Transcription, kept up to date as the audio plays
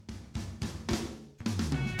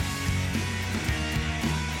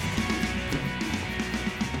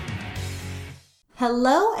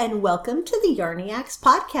Hello and welcome to the Yarniacs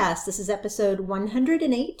podcast. This is episode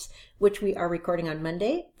 108, which we are recording on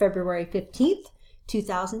Monday, February 15th,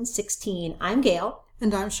 2016. I'm Gail.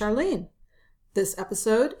 And I'm Charlene. This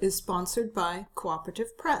episode is sponsored by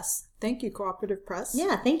Cooperative Press. Thank you, Cooperative Press.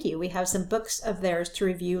 Yeah, thank you. We have some books of theirs to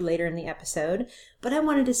review later in the episode, but I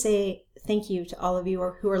wanted to say thank you to all of you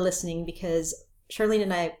who are listening because Charlene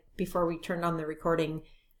and I, before we turned on the recording,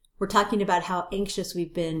 were talking about how anxious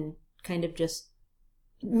we've been, kind of just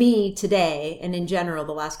me today and in general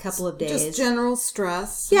the last couple of days. Just general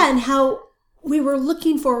stress. Yeah, and how we were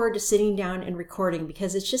looking forward to sitting down and recording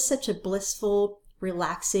because it's just such a blissful,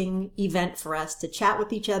 relaxing event for us to chat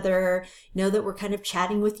with each other, know that we're kind of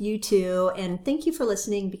chatting with you too, and thank you for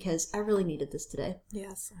listening because I really needed this today.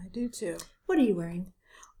 Yes, I do too. What are you wearing?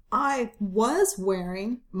 I was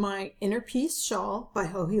wearing my Inner Peace shawl by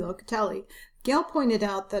Joji Locatelli. Gail pointed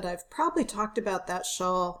out that I've probably talked about that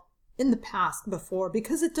shawl in the past before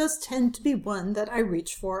because it does tend to be one that I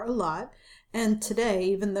reach for a lot. And today,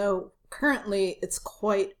 even though currently it's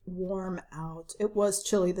quite warm out, it was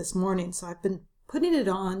chilly this morning, so I've been putting it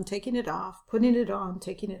on, taking it off, putting it on,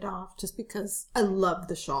 taking it off, just because I love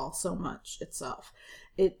the shawl so much itself.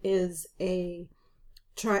 It is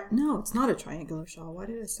no, it's not a triangular shawl. Why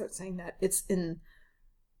did I start saying that? It's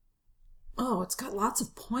got lots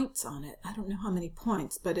of points on it. I don't know how many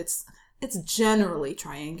points, but it's generally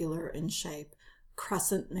triangular in shape.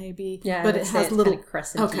 Crescent maybe. Yeah, but it has little kind of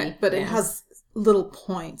crescent-y. Okay, but it has little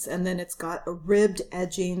points, and then it's got a ribbed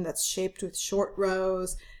edging that's shaped with short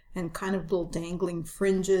rows and kind of little dangling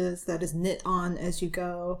fringes that is knit on as you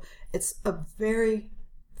go. It's a very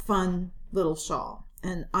fun little shawl.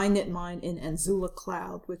 And I knit mine in Anzula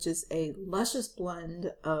Cloud, which is a luscious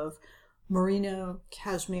blend of merino,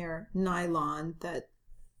 cashmere, nylon that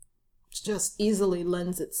just easily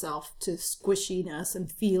lends itself to squishiness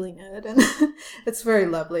and feeling it. And it's very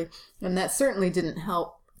lovely. And that certainly didn't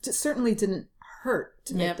help. It certainly didn't hurt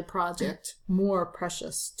to make the project more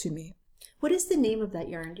precious to me. What is the name of that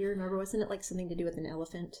yarn? Do you remember? Wasn't it like something to do with an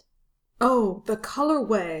elephant? Oh, the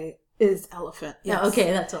colorway is elephant. Yes. Yeah,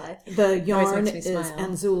 okay, that's why. The yarn is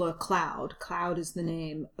Anzula Cloud. Cloud is the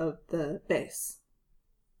name of the base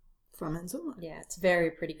from Anzula. Yeah, it's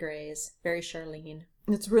very pretty grays. Very Charlene.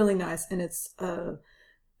 It's really nice, and it's a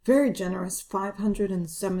very generous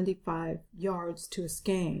 575 yards to a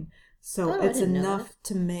skein. So it's enough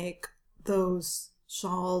to make those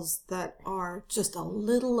shawls that are just a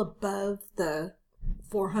little above the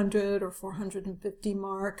 400 or 450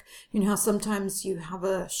 mark. You know how sometimes you have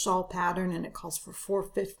a shawl pattern and it calls for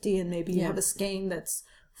 450, and maybe you have a skein that's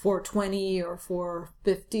 420 or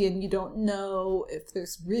 450, and you don't know if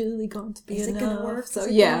there's really going to be enough. Is it going to work?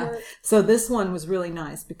 So so this one was really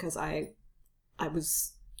nice because I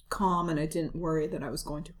was calm and I didn't worry that I was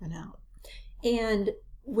going to run out. And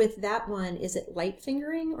with that one, is it light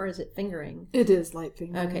fingering or is it fingering? It is light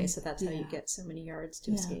fingering. Okay, so that's how you get so many yards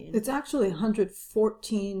to a skein. It's actually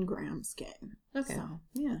 114 gram skein. Okay. So,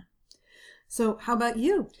 yeah. So how about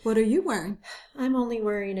you? What are you wearing? I'm only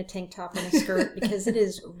wearing a tank top and a skirt because it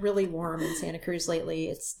is really warm in Santa Cruz lately.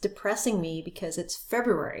 It's depressing me because it's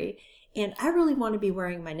February and I really want to be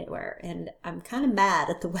wearing my knitwear. And I'm kind of mad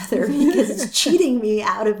at the weather because it's cheating me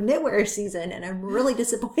out of knitwear season. And I'm really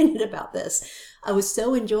disappointed about this. I was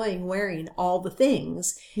so enjoying wearing all the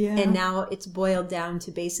things. Yeah. And now it's boiled down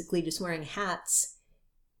to basically just wearing hats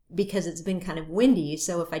because it's been kind of windy.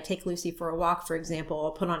 So if I take Lucy for a walk, for example,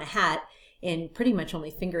 I'll put on a hat and pretty much only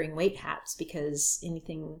fingering weight hats because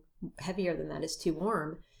anything heavier than that is too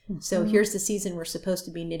warm. Mm-hmm. So here's the season we're supposed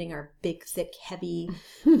to be knitting our big, thick, heavy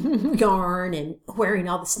yarn and wearing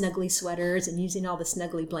all the snuggly sweaters and using all the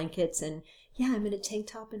snuggly blankets. And I'm in a tank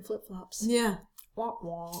top and flip-flops. Yeah. Wah,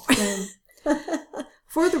 wah.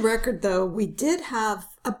 For the record, though, we did have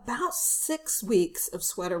about 6 weeks of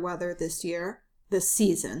sweater weather this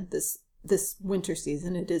winter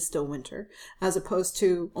season. It is still winter, as opposed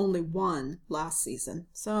to only one last season.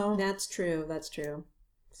 So that's true.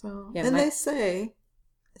 So they say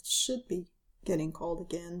it should be getting cold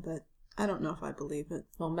again, but I don't know if I believe it.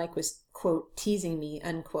 Well, Mike was, quote, teasing me,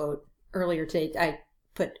 unquote, earlier today. I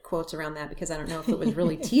put quotes around that because I don't know if it was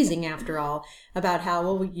really teasing after all, about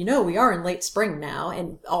how, we are in late spring now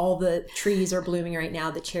and all the trees are blooming right now,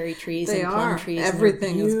 the cherry trees and plum trees.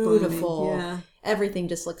 Everything is beautiful. Yeah. Everything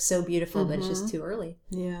just looks so beautiful, but it's just too early.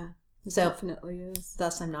 Yeah, it so, definitely is.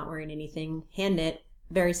 Thus, I'm not wearing anything hand knit.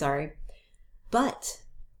 Very sorry. But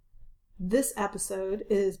this episode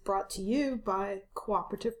is brought to you by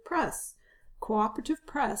Cooperative Press. Cooperative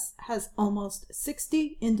Press has almost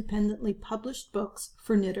 60 independently published books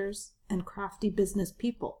for knitters and crafty business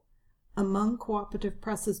people. Among Cooperative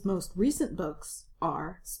Press's most recent books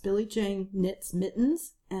are Spilly Jane Knits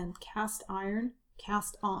Mittens and Cast Iron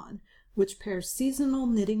Cast On, which pairs seasonal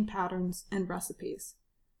knitting patterns and recipes.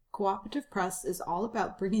 Cooperative Press is all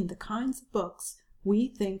about bringing the kinds of books we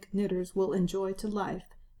think knitters will enjoy to life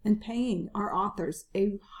and paying our authors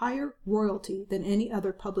a higher royalty than any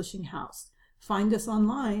other publishing house. Find us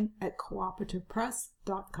online at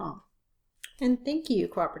cooperativepress.com. And thank you,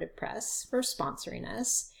 Cooperative Press, for sponsoring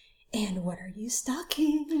us. And what are you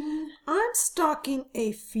stocking? I'm stocking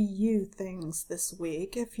a few things this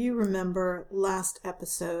week. If you remember last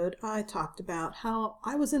episode, I talked about how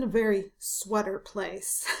I was in a very sweater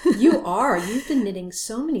place. You are. You've been knitting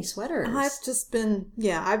so many sweaters.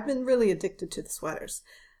 I've been really addicted to the sweaters.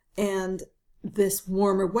 And this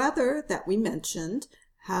warmer weather that we mentioned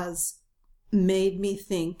has made me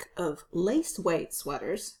think of lace weight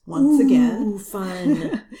sweaters once again. Ooh,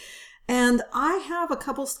 fun. And I have a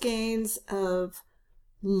couple skeins of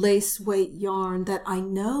lace weight yarn that I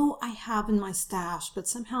know I have in my stash, but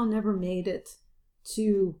somehow never made it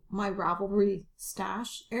to my Ravelry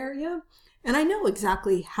stash area. And I know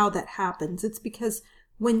exactly how that happens. It's because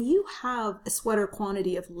when you have a sweater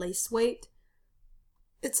quantity of lace weight,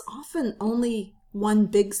 it's often only one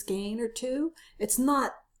big skein or two. It's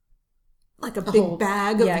not like a big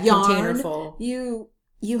bag of yarn. Container full.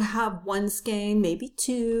 You have one skein, maybe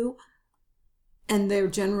two, and they're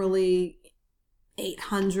generally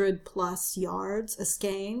 800 plus yards a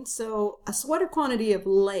skein. So a sweater quantity of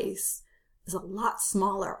lace is a lot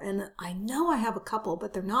smaller. And I know I have a couple,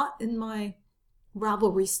 but they're not in my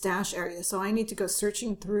Ravelry stash area. So I need to go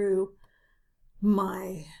searching through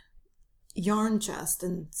my yarn chest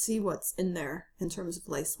and see what's in there in terms of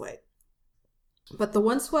lace weight. But the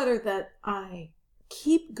one sweater that I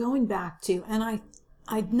keep going back to, and I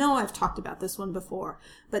know I've talked about this one before,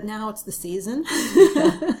 but now it's the season.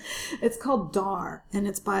 It's called Dar, and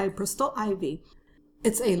it's by Bristol Ivy.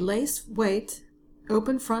 It's a lace weight,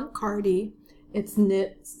 open front cardie. It's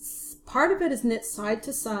knit, part of it is knit side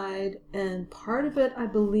to side, and part of it, I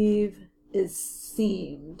believe, is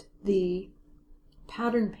seamed. The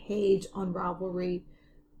pattern page on Ravelry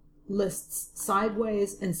lists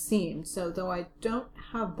sideways and seamed. So though I don't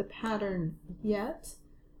have the pattern yet,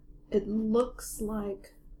 it looks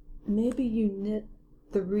like maybe you knit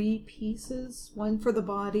 3 pieces, one for the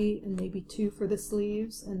body and maybe 2 for the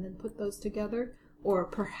sleeves, and then put those together. Or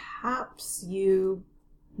perhaps you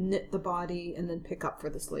knit the body and then pick up for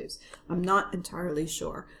the sleeves. I'm not entirely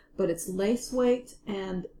sure, but it's lace weight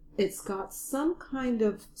and it's got some kind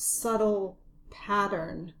of subtle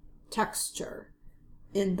pattern texture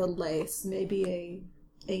in the lace, maybe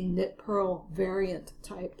a knit purl variant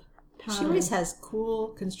type pattern. She always has cool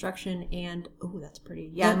construction and, oh, that's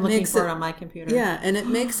pretty. Yeah, I'm looking for it on my computer. Yeah, and it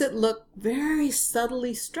makes it look very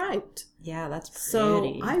subtly striped. Yeah, that's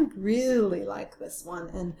pretty. So I really like this one.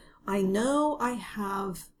 And I know I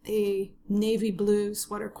have a navy blue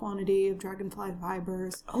sweater quantity of Dragonfly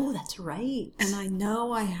fibers. Oh, that's right. And I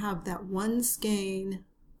know I have that one skein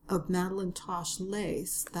of Madeline Tosh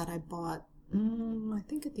lace that I bought, I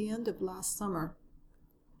think at the end of last summer.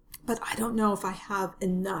 But I don't know if I have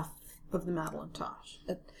enough of the Madeline Tosh.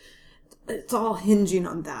 It's all hinging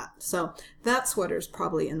on that. So that sweater's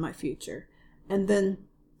probably in my future. And then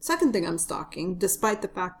second thing I'm stocking, despite the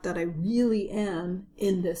fact that I really am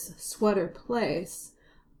in this sweater place,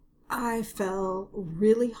 I fell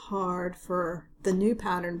really hard for the new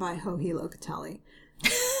pattern by Joji Locatelli.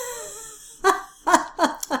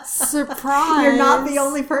 Surprise! You're not the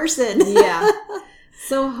only person. Yeah.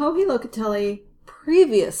 So Joji Locatelli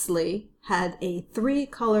previously had a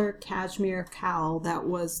 3-color cashmere cowl that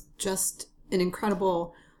was just an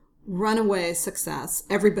incredible runaway success.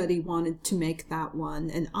 Everybody wanted to make that one,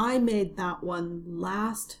 and I made that one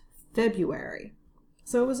last February.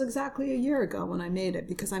 So it was exactly a year ago when I made it,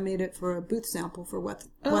 because I made it for a booth sample for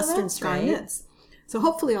Western Sky Knits. So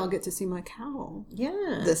hopefully I'll get to see my cowl.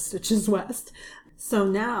 Yeah. This Stitches West. So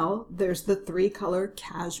now there's the 3-color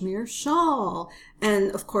cashmere shawl.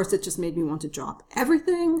 And of course it just made me want to drop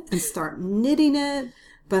everything and start knitting it.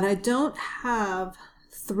 But I don't have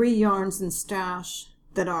 3 yarns in stash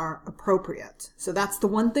that are appropriate. So that's the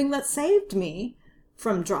one thing that saved me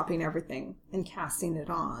from dropping everything and casting it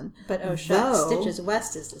on. But oh shucks, Stitches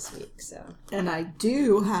West is this week, so. And I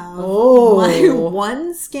do have my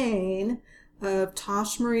one skein of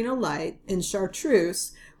Tosh Merino Light in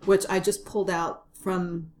chartreuse, which I just pulled out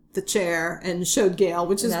from the chair and showed Gail,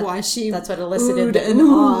 which is why that's what elicited the and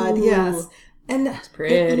awed. Yes. And that's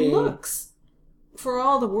pretty. It looks, for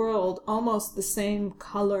all the world, almost the same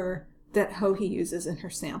color that Joji uses in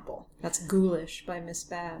her sample. That's Ghoulish by Miss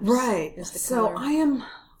Babs. Right. Is the so color. I am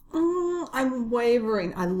I'm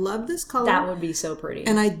wavering. I love this color. That would be so pretty.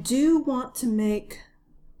 And I do want to make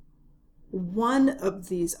one of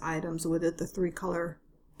these items with it, the 3-color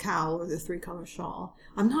cowl or the 3-color shawl.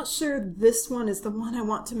 I'm not sure this one is the one I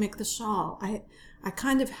want to make the shawl. I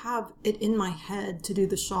kind of have it in my head to do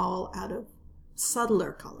the shawl out of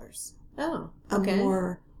subtler colors. Oh, okay. A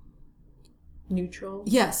more neutral?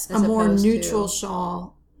 Yes, a more neutral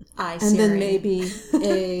shawl. And then maybe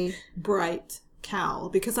a bright cowl,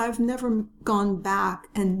 because I've never gone back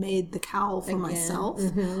and made the cowl for myself.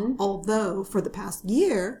 Mm-hmm. Although for the past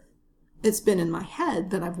year, it's been in my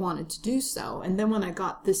head that I've wanted to do so. And then when I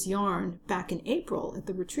got this yarn back in April at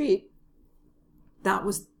the retreat, that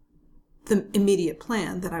was the immediate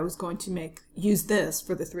plan, that I was going to use this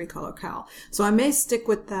for the 3-color cowl. So I may stick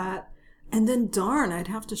with that. And then darn, I'd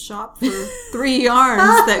have to shop for 3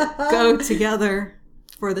 yarns that go together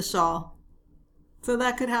for the shawl. So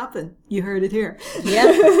that could happen. You heard it here. Yep.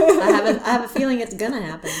 I have a feeling it's gonna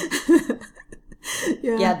happen.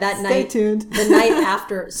 Yeah, that night. Stay tuned. The night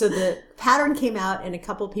after. So the pattern came out and a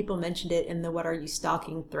couple people mentioned it in the What Are You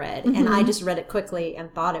Stocking thread. Mm-hmm. And I just read it quickly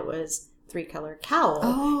and thought it was 3-color cowl.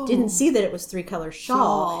 Oh. Didn't see that it was 3-color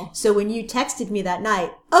shawl. So when you texted me that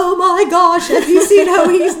night, oh my gosh, have you seen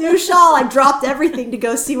Hohe's new shawl? I dropped everything to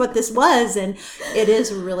go see what this was, and it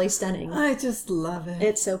is really stunning. I just love it.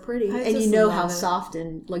 It's so pretty. And you know how soft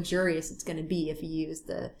and luxurious it's going to be if you use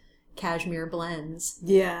the cashmere blends.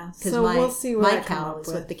 Yeah. So we'll see what my cowl is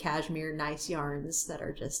with the cashmere nice yarns that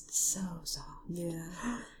are just so soft.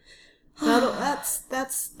 Yeah.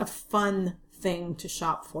 That's a fun thing to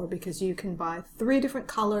shop for, because you can buy 3 different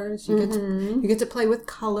colors. You get to play with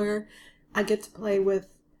color. I get to play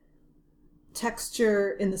with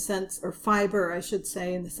texture in the sense, or fiber, I should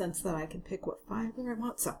say, in the sense that I can pick what fiber I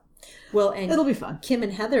want. So, and it'll be fun. Kim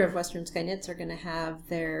and Heather of Western Sky Knits are going to have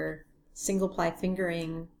their single ply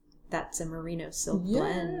fingering. That's a merino silk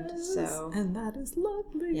blend. So, and that is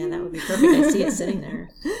lovely. Yeah, that would be perfect. I see it sitting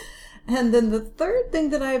there. And then the third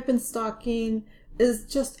thing that I've been stocking is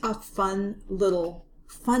just a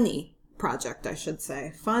funny project, I should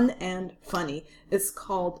say. Fun and funny. It's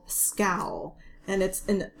called Scowl, and it's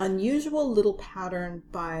an unusual little pattern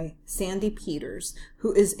by Sandy Peters,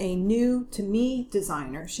 who is a new to me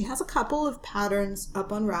designer. She has a couple of patterns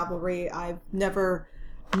up on Ravelry. I've never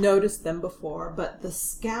noticed them before, but the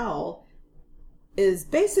Scowl is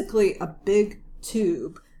basically a big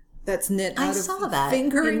tube that's knit out of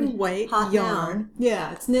fingering weight yarn.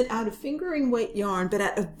 Yeah, it's knit out of fingering weight yarn, but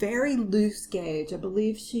at a very loose gauge. I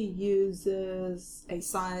believe she uses a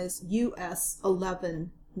size US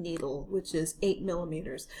 11 needle, which is 8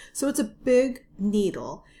 millimeters. So it's a big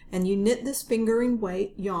needle, and you knit this fingering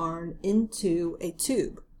weight yarn into a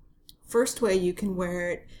tube. First way you can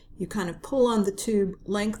wear it, you kind of pull on the tube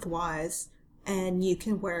lengthwise, and you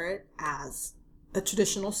can wear it as a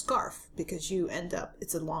traditional scarf, because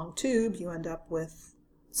it's a long tube, you end up with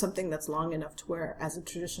something that's long enough to wear as a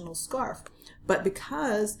traditional scarf. But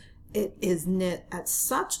because it is knit at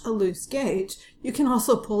such a loose gauge, you can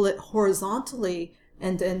also pull it horizontally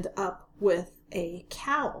and end up with a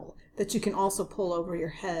cowl that you can also pull over your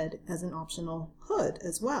head as an optional hood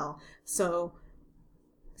as well. So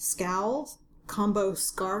Scowl, combo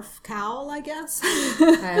scarf cowl, I guess.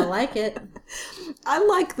 I like it. I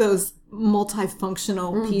like those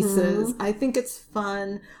multifunctional pieces. I think it's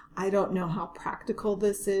fun. I don't know how practical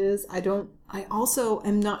this is. I also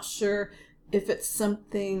am not sure if it's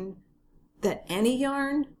something that any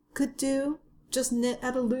yarn could do, just knit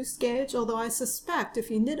at a loose gauge, although I suspect if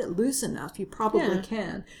you knit it loose enough, you probably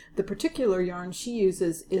can. The particular yarn she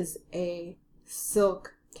uses is a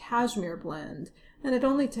silk cashmere blend, and it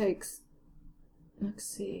only takes, let's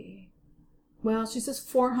see, well, she says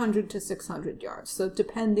 400 to 600 yards. So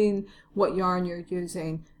depending what yarn you're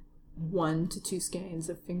using, 1 to 2 skeins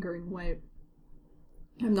of fingering weight.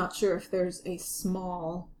 I'm not sure if there's a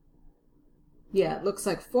small, it looks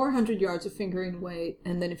like 400 yards of fingering weight.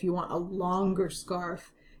 And then if you want a longer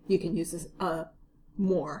scarf, you can use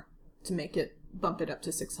more to bump it up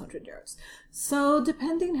to 600 yards. So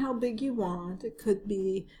depending how big you want, it could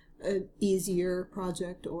be an easier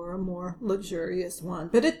project or a more luxurious one,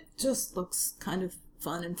 but it just looks kind of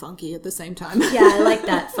fun and funky at the same time. Yeah, I like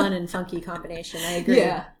that fun and funky combination. I agree.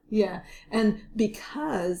 Yeah. And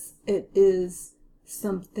because it is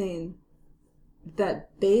something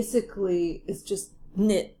that basically is just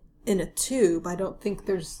knit in a tube, I don't think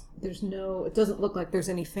it doesn't look like there's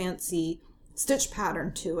any fancy stitch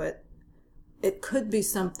pattern to it. It could be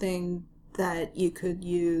something that you could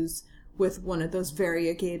use with one of those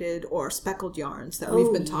variegated or speckled yarns that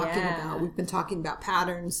we've been talking about. We've been talking about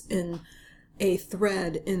patterns in a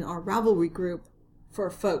thread in our Ravelry group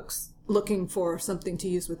for folks looking for something to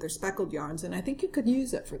use with their speckled yarns, and I think you could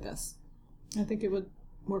use it for this. I think it would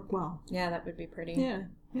work well. Yeah, that would be pretty.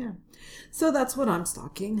 Yeah. So that's what I'm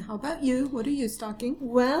stocking. How about you? What are you stocking?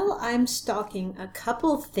 Well, I'm stocking a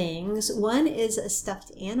couple things. One is a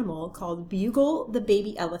stuffed animal called Bugle the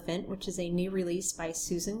Baby Elephant, which is a new release by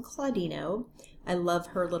Susan Claudino. I love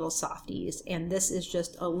her little softies, and this is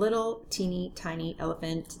just a little teeny tiny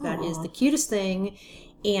elephant that is the cutest thing.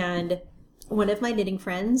 And one of my knitting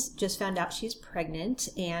friends just found out she's pregnant,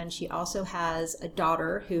 and she also has a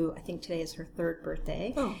daughter who I think today is her 3rd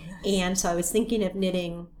birthday. Oh, nice. And so I was thinking of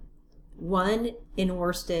knitting one in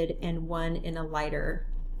worsted and one in a lighter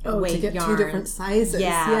weight to get yarn. 2 different sizes.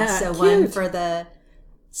 Yeah, so cute. one for the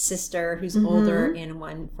sister who's older and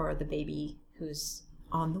one for the baby who's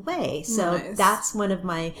on the way. So that's one of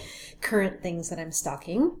my current things that I'm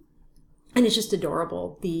stocking. And it's just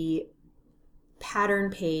adorable. The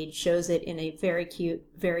pattern page shows it in a very cute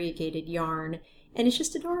variegated yarn, and it's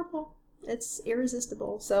just adorable. It's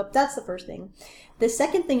irresistible. So that's the first thing. The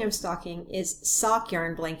second thing I'm stocking is sock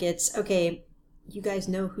yarn blankets. Okay, you guys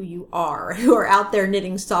know who you are, who are out there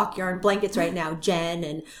knitting sock yarn blankets right now, Jen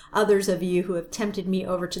and others of you who have tempted me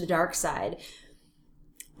over to the dark side.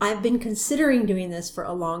 I've been considering doing this for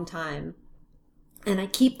a long time, and I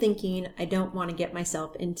keep thinking I don't want to get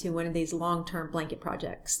myself into one of these long-term blanket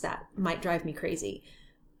projects that might drive me crazy.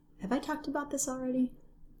 Have I talked about this already?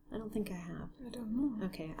 I don't think I have. I don't know.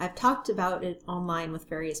 Okay. I've talked about it online with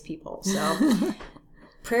various people. So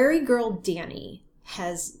Prairie Girl Danny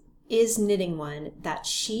is knitting one that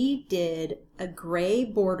she did a gray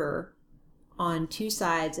border on 2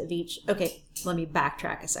 sides of each. Okay, let me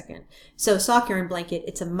backtrack a second. So sock yarn blanket,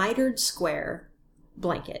 it's a mitered square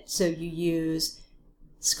blanket. So you use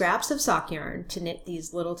scraps of sock yarn to knit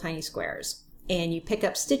these little tiny squares, and you pick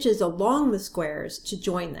up stitches along the squares to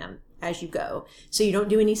join them as you go. So you don't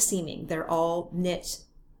do any seaming. They're all knit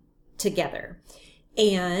together.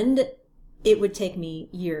 And it would take me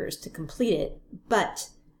years to complete it, but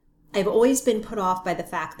I've always been put off by the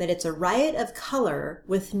fact that it's a riot of color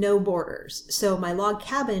with no borders. So my log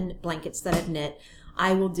cabin blankets that I've knit,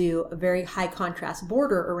 I will do a very high contrast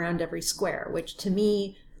border around every square, which to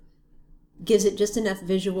me gives it just enough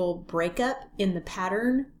visual breakup in the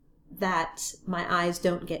pattern that my eyes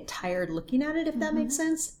don't get tired looking at it, if that makes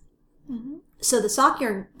sense. So the sock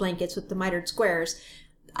yarn blankets with the mitered squares,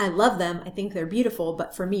 I love them. I think they're beautiful,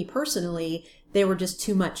 but for me personally, they were just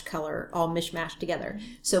too much color all mishmashed together.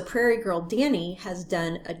 So Prairie Girl Danny has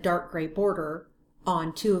done a dark gray border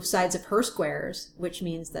on 2 sides of her squares, which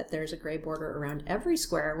means that there's a gray border around every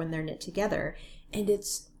square when they're knit together, and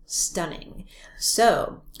it's stunning.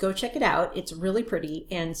 So go check it out. It's really pretty.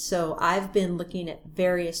 And so I've been looking at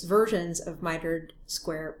various versions of mitered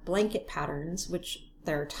square blanket patterns, which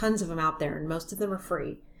there are tons of them out there, and most of them are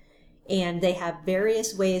free. And they have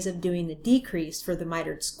various ways of doing the decrease for the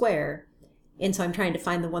mitered square. And so I'm trying to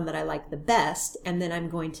find the one that I like the best, and then I'm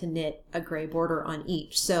going to knit a gray border on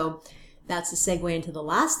each. So that's a segue into the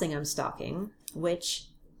last thing I'm stocking, which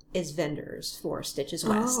is vendors for Stitches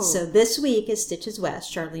West. Oh. So this week is Stitches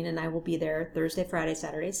West. Charlene and I will be there Thursday, Friday,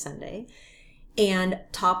 Saturday, Sunday. And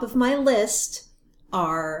top of my list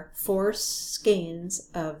are 4 skeins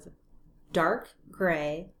of dark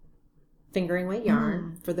gray fingering weight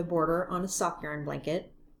yarn for the border on a sock yarn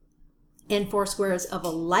blanket, and 4 skeins of a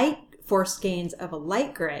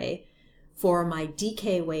light gray for my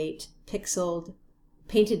DK weight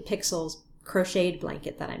painted pixels crocheted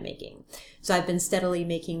blanket that I'm making. So I've been steadily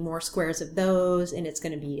making more squares of those, and it's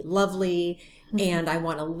going to be lovely. And I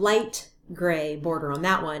want a light gray border on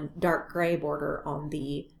that one, dark gray border on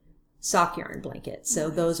the sock yarn blanket. So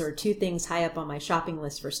those are 2 things high up on my shopping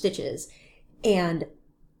list for Stitches. And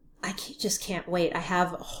I just can't wait. I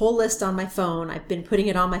have a whole list on my phone. I've been putting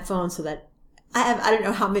it on my phone so that I don't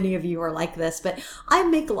know how many of you are like this, but I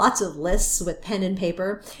make lots of lists with pen and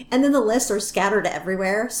paper, and then the lists are scattered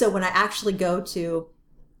everywhere. So when I actually go to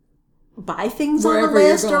buy things on the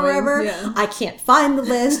list or wherever, I can't find the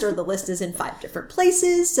list, or the list is in 5 different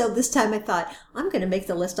places. So this time I thought, I'm going to make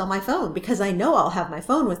the list on my phone, because I know I'll have my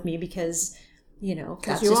phone with me, because, you know,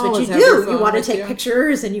 that's just what you do. You want to take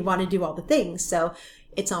pictures and you want to do all the things. So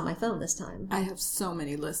it's on my phone this time. I have so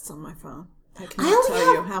many lists on my phone. I can't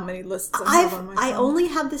tell you how many lists I have on my phone. I only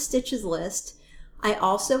have the Stitches list. I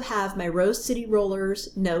also have my Rose City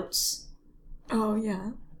Rollers notes. Oh,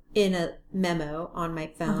 yeah. In a memo on my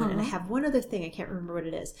phone. And I have one other thing. I can't remember what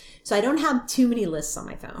it is. So I don't have too many lists on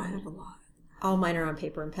my phone. I have a lot. All mine are on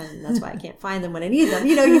paper and pen. And that's why I can't find them when I need them.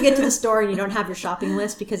 You know, you get to the store and you don't have your shopping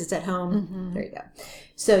list because it's at home. There you go.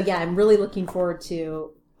 So yeah, I'm really looking forward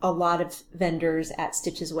to a lot of vendors at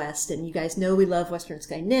Stitches West, and you guys know we love Western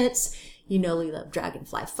Sky Knits. You know we love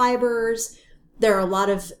Dragonfly Fibers. There are a lot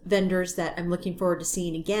of vendors that I'm looking forward to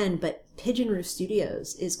seeing again, but Pigeon Roof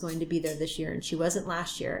Studios is going to be there this year, and she wasn't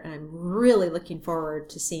last year, and I'm really looking forward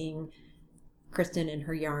to seeing Krista and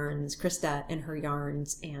her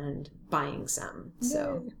yarns, and buying some.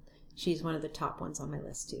 So she's one of the top ones on my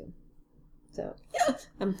list too. So yeah,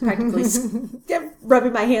 I'm practically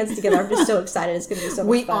rubbing my hands together. I'm just so excited. It's going to be so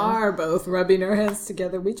much fun. We are both rubbing our hands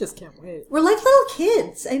together. We just can't wait. We're like little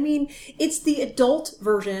kids. I mean, it's the adult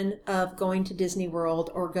version of going to Disney World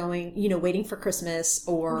or going, waiting for Christmas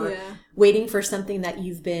or waiting for something that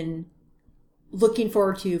you've been looking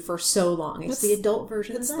forward to for so long. It's the adult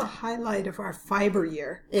version of that. It's the highlight of our fiber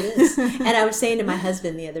year. It is. And I was saying to my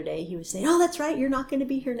husband the other day, he was saying, oh, that's right. You're not going to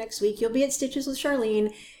be here next week. You'll be at Stitches with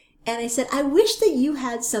Charlene. And I said, I wish that you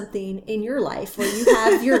had something in your life where you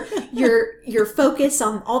have your focus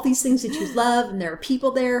on all these things that you love, and there are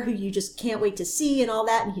people there who you just can't wait to see and all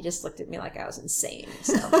that. And he just looked at me like I was insane.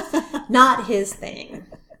 So, not his thing.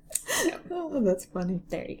 So, oh, that's funny.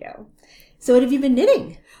 There you go. So, what have you been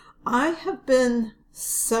knitting? I have been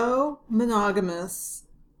so monogamous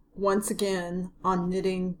once again on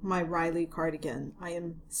knitting my Riley cardigan. I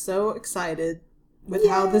am so excited with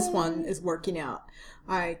how this one is working out.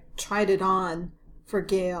 I tried it on for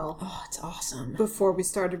Gail. Oh, it's awesome. Before we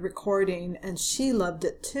started recording, and she loved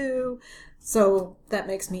it too. So that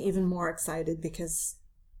makes me even more excited because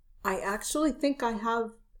I actually think I have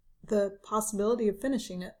the possibility of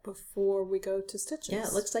finishing it before we go to Stitches. Yeah,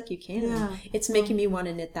 it looks like you can. Yeah. It's making me want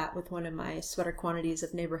to knit that with one of my sweater quantities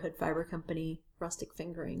of Neighborhood Fiber Company rustic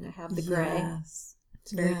fingering. I have the gray. Yes.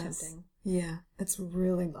 It's very tempting. Yeah, it's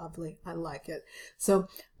really lovely. I like it. So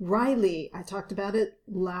Riley, I talked about it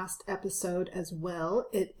last episode as well.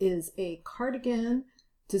 It is a cardigan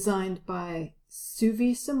designed by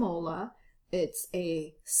Suvi Samola. It's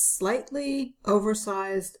a slightly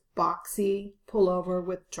oversized boxy pullover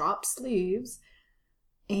with drop sleeves,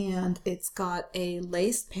 and it's got a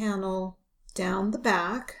lace panel down the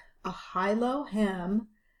back, a high-low hem,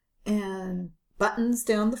 and buttons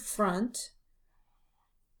down the front.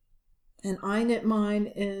 And I knit mine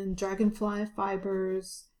in Dragonfly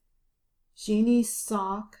Fibers, Genie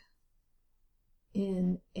sock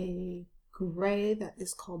in a gray that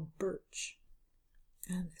is called Birch.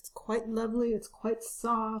 And it's quite lovely. It's quite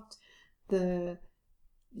soft. The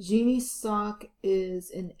Genie sock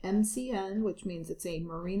is in MCN, which means it's a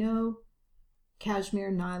merino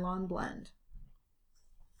cashmere nylon blend.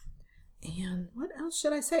 And what else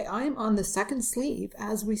should I say? I am on the second sleeve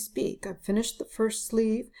as we speak. I've finished the first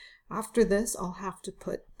sleeve. After this, I'll have to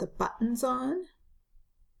put the buttons on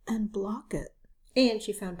and block it. And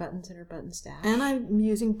she found buttons in her button stash. And I'm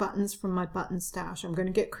using buttons from my button stash. I'm going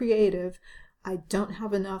to get creative. I don't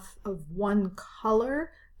have enough of one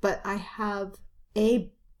color, but I have a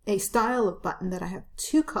style of button that I have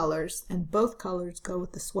two colors, and both colors go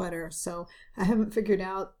with the sweater. So I haven't figured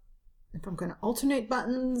out if I'm going to alternate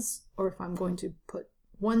buttons or if I'm going to put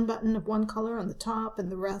one button of one color on the top and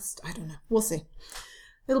the rest. I don't know. We'll see.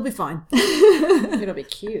 It'll be fine. It'll be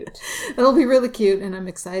cute. It'll be really cute, and I'm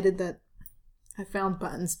excited that I found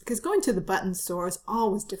buttons, because going to the button store is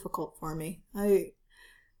always difficult for me.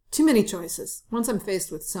 Too many choices. Once I'm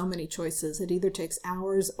faced with so many choices, it either takes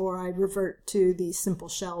hours or I revert to the simple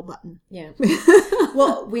shell button. Yeah.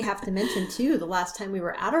 Well, we have to mention, too, the last time we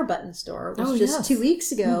were at our button store was just 2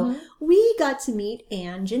 weeks ago. Mm-hmm. We got to meet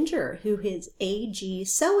Ann Ginger, who is AG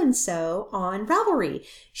So-and-so on Ravelry.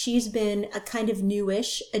 She's been a kind of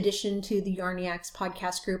newish addition to the Yarniacs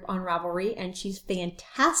podcast group on Ravelry, and she's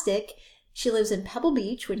fantastic. She lives in Pebble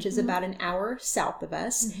Beach, which is about an hour south of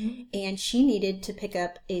us, and she needed to pick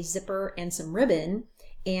up a zipper and some ribbon,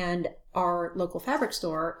 and our local fabric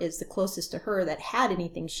store is the closest to her that had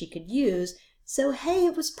anything she could use. So, hey,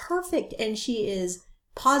 it was perfect, and she is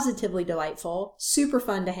positively delightful, super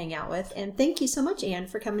fun to hang out with, and thank you so much, Anne,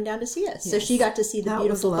 for coming down to see us. Yes. So she got to see the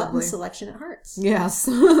beautiful button selection at Hearts. Yes,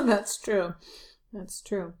 that's true. That's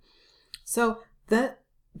true. So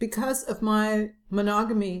because of my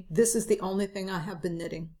monogamy, this is the only thing I have been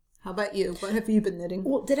knitting. How about you? What have you been knitting?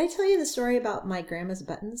 Well, did I tell you the story about my grandma's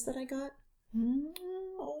buttons that I got?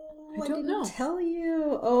 I don't know. Tell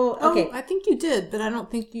you. Oh, okay. I think you did, but I don't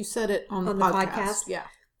think you said it on the podcast. Yeah.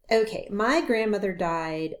 Okay. My grandmother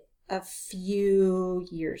died a few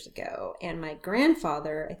years ago, and my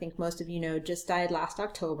grandfather, I think most of you know, just died last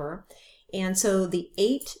October. And so the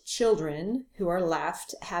 8 children who are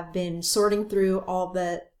left have been sorting through all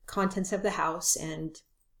the contents of the house and,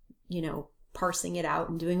 parsing it out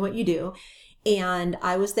and doing what you do. And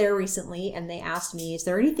I was there recently and they asked me, is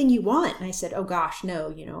there anything you want? And I said, oh gosh,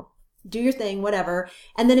 no, do your thing, whatever.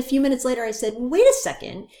 And then a few minutes later, I said, well, wait a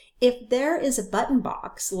second. If there is a button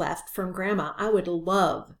box left from Grandma, I would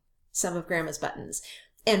love some of Grandma's buttons.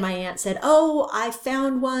 And my aunt said, oh, I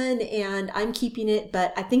found one and I'm keeping it,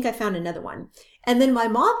 but I think I found another one. And then my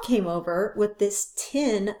mom came over with this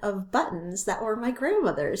tin of buttons that were my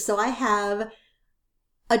grandmother's. So I have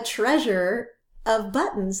a treasure of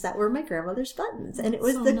buttons that were my grandmother's buttons. And it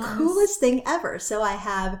was so the coolest thing ever. So I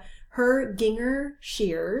have her gingham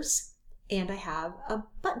shears and I have a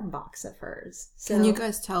button box of hers. So, can you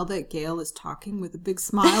guys tell that Gail is talking with a big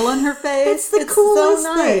smile on her face? It's coolest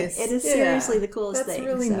so thing. Nice. It is seriously the coolest thing.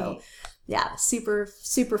 That's really neat. Yeah, super,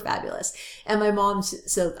 super fabulous. And my mom,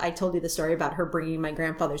 so I told you the story about her bringing my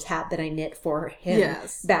grandfather's hat that I knit for him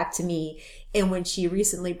back to me. And when she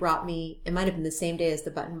recently brought me, it might have been the same day as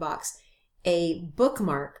the button box, a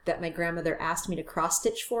bookmark that my grandmother asked me to cross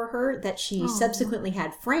stitch for her that she subsequently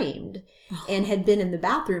had framed and had been in the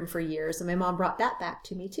bathroom for years. And my mom brought that back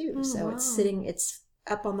to me too. So it's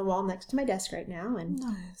up on the wall next to my desk right now. And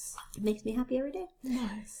it makes me happy every day.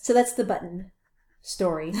 Nice. So that's the button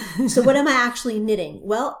story. So what am I actually knitting?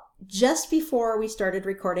 Well, just before we started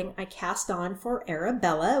recording, I cast on for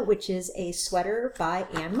Arabella, which is a sweater by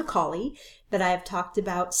Anne Macaulay that I have talked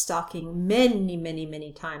about stocking many, many,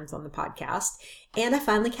 many times on the podcast. And I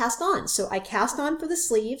finally cast on. So I cast on for the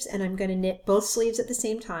sleeves and I'm going to knit both sleeves at the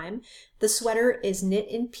same time. The sweater is knit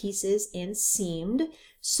in pieces and seamed.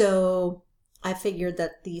 So I figured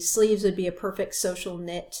that the sleeves would be a perfect social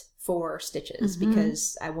knit for stitches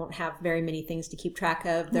because I won't have very many things to keep track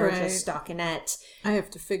of. They're just stockinette. I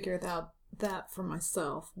have to figure out that for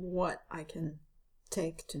myself, what I can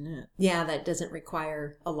take to knit. Yeah, that doesn't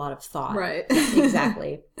require a lot of thought. Right.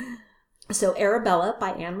 Exactly. So Arabella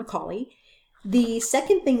by Anne Macaulay. The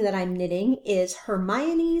second thing that I'm knitting is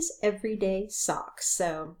Hermione's Everyday Socks.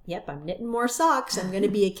 So, yep, I'm knitting more socks. I'm going to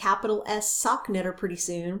be a capital S sock knitter pretty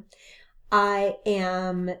soon. I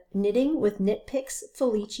am knitting with Knit Picks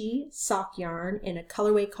Felici sock yarn in a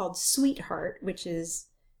colorway called Sweetheart, which is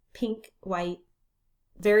pink, white,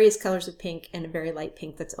 various colors of pink, and a very light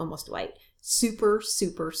pink that's almost white. Super,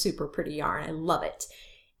 super, super pretty yarn. I love it.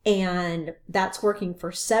 And that's working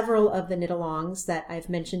for several of the knit-alongs that I've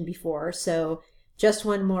mentioned before. So Just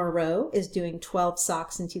One More Row is doing 12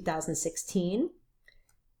 socks in 2016.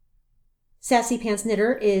 Sassy Pants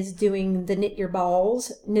Knitter is doing the Knit Your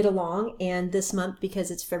Balls knit along, and this month, because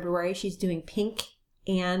it's February, she's doing pink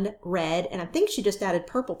and red, and I think she just added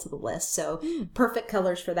purple to the list, so perfect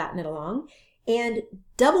colors for that knit along. And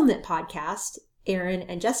Double Knit Podcast, Erin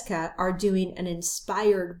and Jessica are doing an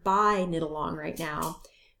Inspired By knit along right now,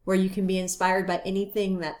 where you can be inspired by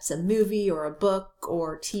anything that's a movie or a book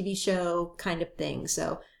or TV show kind of thing.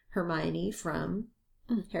 So Hermione from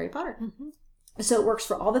Harry Potter. So it works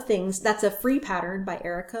for all the things. That's a free pattern by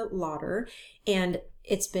Erica Lauder, and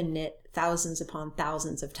it's been knit thousands upon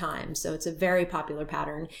thousands of times. So it's a very popular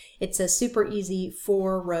pattern. It's a super easy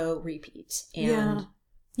 4-row repeat. And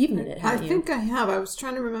you've knit it, haven't you? I think I have. I was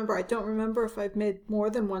trying to remember. I don't remember if I've made more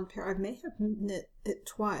than one pair. I may have knit it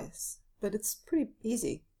twice, but it's pretty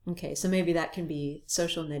easy. Okay, so maybe that can be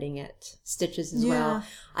social knitting at Stitches as well.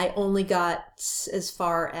 I only got as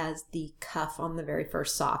far as the cuff on the very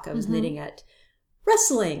first sock. I was knitting at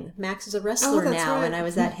wrestling. Max is a wrestler now, right. And I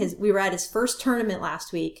was at we were at his first tournament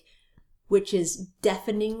last week, which is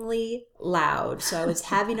deafeningly loud. So I was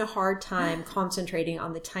having a hard time concentrating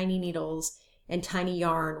on the tiny needles and tiny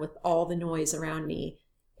yarn with all the noise around me.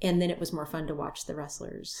 And then it was more fun to watch the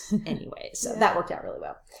wrestlers anyway. So that worked out really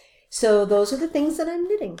well. So those are the things that I'm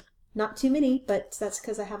knitting. Not too many, but that's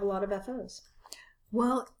because I have a lot of FOs.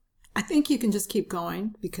 Well, I think you can just keep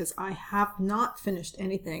going because I have not finished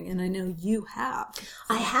anything, and I know you have.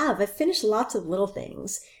 I have. I've finished lots of little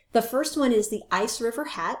things. The first one is the Ice River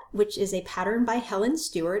Hat, which is a pattern by Helen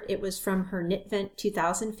Stewart. It was from her Knitvent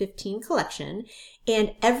 2015 collection.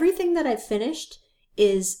 And everything that I've finished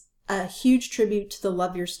is a huge tribute to the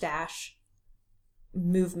Love Your Stash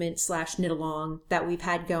movement / knit along that we've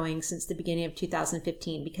had going since the beginning of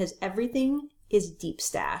 2015, because everything is deep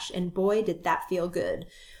stash, and boy, did that feel good.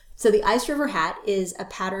 So the Ice River Hat is a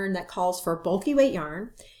pattern that calls for bulky weight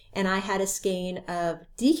yarn, and I had a skein of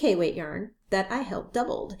DK weight yarn that I held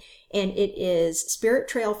doubled, and it is Spirit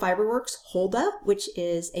Trail Fiberworks Holda, which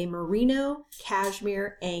is a merino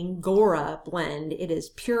cashmere angora blend. It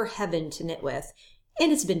is pure heaven to knit with.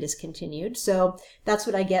 And it's been discontinued. So that's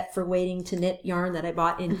what I get for waiting to knit yarn that I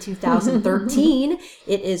bought in 2013.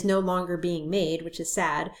 It is no longer being made, which is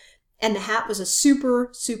sad. And the hat was a super,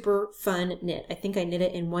 super fun knit. I think I knit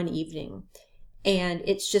it in one evening. And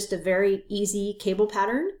it's just a very easy cable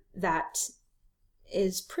pattern that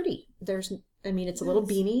is pretty. It's a little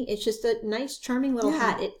beanie. It's just a nice, charming little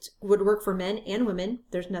hat. It would work for men and women.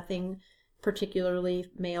 There's nothing particularly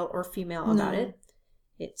male or female about it.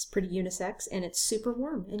 It's pretty unisex, and it's super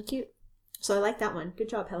warm and cute. So I like that one. Good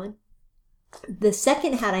job, Helen. The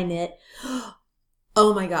second hat I knit,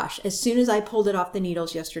 oh my gosh, as soon as I pulled it off the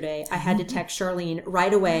needles yesterday, I had to text Charlene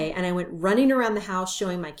right away, and I went running around the house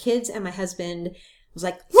showing my kids and my husband. I was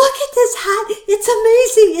like, look at this hat. It's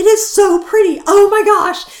amazing. It is so pretty. Oh my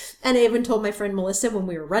gosh. And I even told my friend Melissa when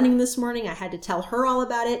we were running this morning, I had to tell her all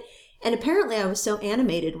about it. And apparently I was so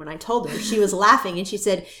animated when I told her. She was laughing and she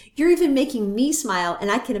said, you're even making me smile, and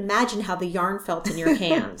I can imagine how the yarn felt in your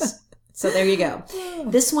hands. So there you go.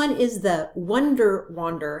 This one is the Wonder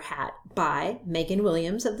Wander hat by Megan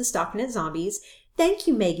Williams of the Stockinette Zombies. Thank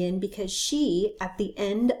you, Megan, because she, at the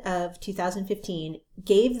end of 2015,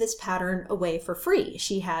 gave this pattern away for free.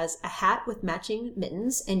 She has a hat with matching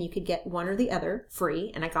mittens, and you could get one or the other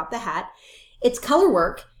free, and I got the hat. It's color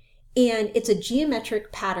work, and it's a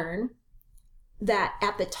geometric pattern that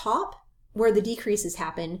at the top, where the decreases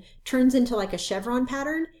happen, turns into like a chevron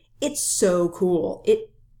pattern. It's so cool.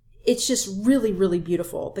 It's just really, really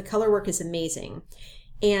beautiful. The color work is amazing.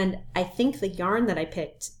 And I think the yarn that I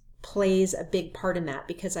picked plays a big part in that,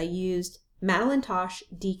 because I used Madeline Tosh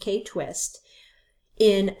DK Twist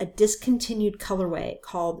in a discontinued colorway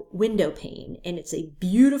called Window Pane. And it's a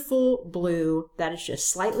beautiful blue that is just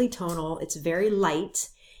slightly tonal. It's very light.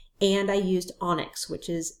 And I used Onyx, which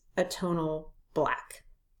is a tonal black.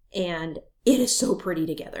 And it is so pretty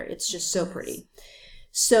together. It's just so pretty.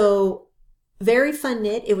 So very fun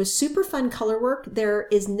knit. It was super fun color work. There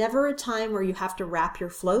is never a time where you have to wrap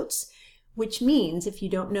your floats, which means, if you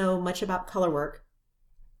don't know much about color work,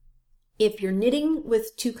 if you're knitting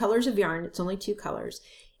with 2 colors of yarn, it's only 2 colors.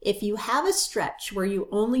 If you have a stretch where you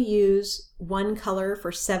only use one color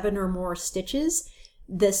for 7 or more stitches,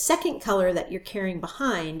 the second color that you're carrying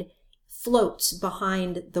behind floats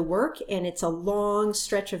behind the work, and it's a long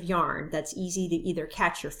stretch of yarn that's easy to either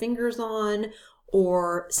catch your fingers on,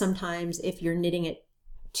 or sometimes if you're knitting it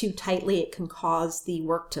too tightly, it can cause the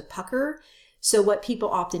work to pucker. So what people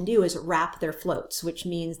often do is wrap their floats, which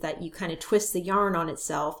means that you kind of twist the yarn on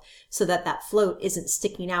itself so that that float isn't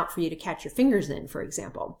sticking out for you to catch your fingers in, for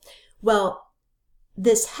example. Well,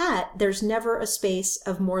 this hat, there's never a space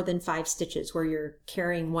of more than 5 stitches where you're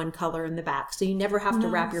carrying one color in the back. So you never have to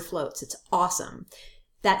wrap your floats. It's awesome.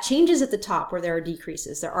 That changes at the top where there are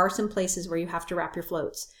decreases. There are some places where you have to wrap your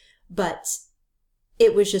floats, but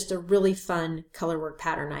it was just a really fun color work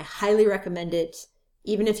pattern. I highly recommend it.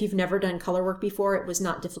 Even if you've never done color work before, it was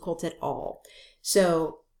not difficult at all.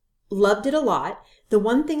 So loved it a lot. The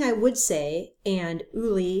one thing I would say, and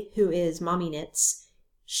Uli, who is Mommy Knits,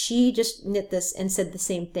 she just knit this and said the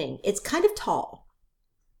same thing. It's kind of tall.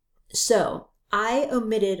 So I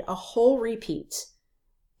omitted a whole repeat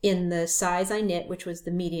in the size I knit, which was the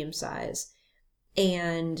medium size.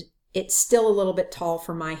 And it's still a little bit tall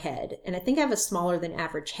for my head. And I think I have a smaller than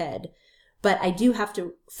average head. But I do have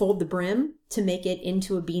to fold the brim to make it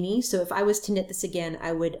into a beanie. So if I was to knit this again,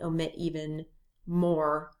 I would omit even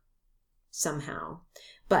more somehow.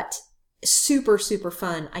 But super, super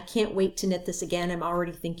fun. I can't wait to knit this again. I'm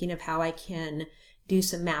already thinking of how I can do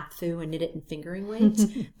some math-fu and knit it in fingering weights.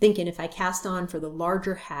 Thinking if I cast on for the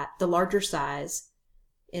larger hat, the larger size,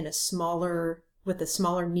 with a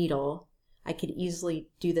smaller needle, I could easily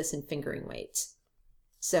do this in fingering weights.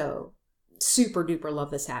 So super duper love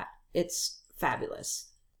this hat. It's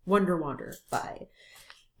fabulous. Wonder Wander by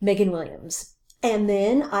Megan Williams. And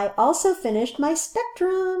then I also finished my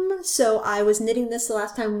Spectrum. So I was knitting this the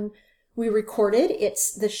last time we recorded.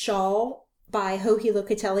 It's the shawl by Joji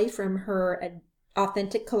Locatelli from her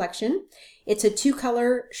Authentic collection. It's a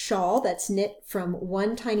 2-color shawl that's knit from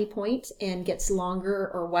one tiny point and gets longer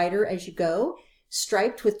or wider as you go,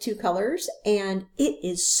 striped with 2 colors. And it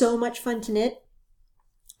is so much fun to knit.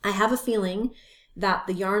 I have a feeling that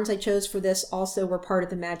the yarns I chose for this also were part of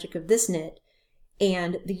the magic of this knit.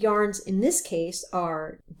 And the yarns in this case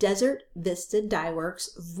are Desert Vista Dye Works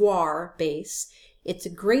Voir base. It's a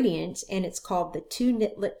gradient, and it's called the 2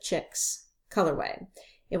 Knitlet Chicks colorway.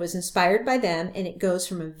 It was inspired by them, and it goes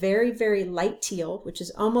from a very, very light teal, which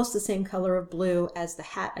is almost the same color of blue as the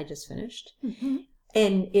hat I just finished,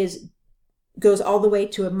 and goes all the way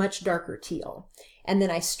to a much darker teal. And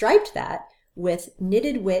then I striped that with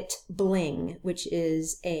Knitted Wit Bling, which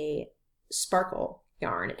is a sparkle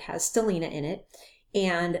yarn. It has stellina in it.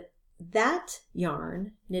 And that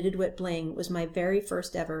yarn, Knitted Wit Bling, was my very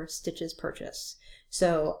first ever Stitches purchase.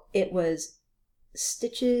 So it was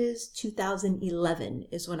Stitches 2011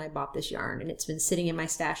 is when I bought this yarn, and it's been sitting in my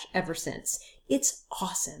stash ever since. It's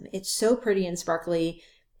awesome. It's so pretty and sparkly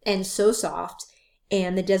and so soft.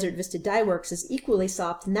 And the Desert Vista Dye Works is equally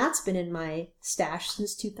soft, and that's been in my stash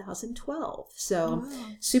since 2012. So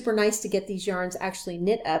super nice to get these yarns actually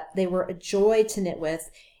knit up. They were a joy to knit with,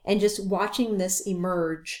 and just watching this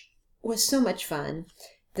emerge was so much fun.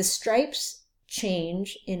 The stripes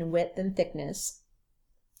change in width and thickness,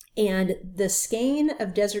 and the skein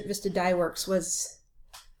of Desert Vista Dye Works was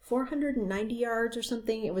 490 yards or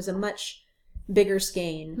something. It was a much bigger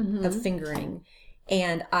skein of fingering.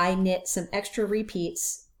 And I knit some extra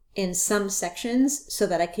repeats in some sections so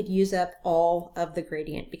that I could use up all of the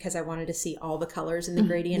gradient, because I wanted to see all the colors in the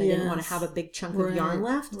gradient. I didn't want to have a big chunk of yarn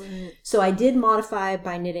left. So I did modify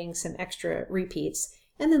by knitting some extra repeats.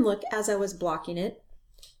 And then look, as I was blocking it,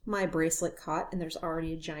 my bracelet caught, and there's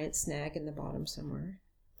already a giant snag in the bottom somewhere.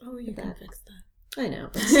 Oh, you can fix that. I know.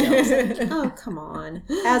 But still, it's like, oh, come on.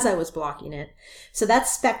 As I was blocking it. So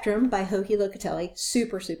that's Spectrum by Joji Locatelli.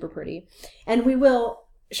 Super, super pretty. And we will,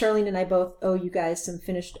 Charlene and I both owe you guys some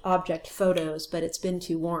finished object photos, but it's been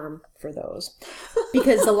too warm for those.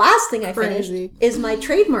 Because the last thing I finished is my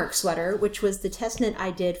trademark sweater, which was the test knit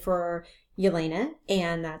I did for Yelena.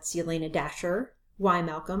 And that's Yelena Dasher, Y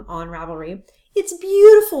Malcolm on Ravelry. It's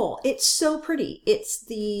beautiful. It's so pretty. It's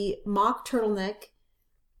the mock turtleneck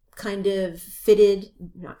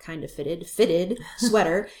fitted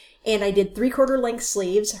sweater. And I did 3/4 length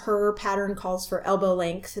sleeves. Her pattern calls for elbow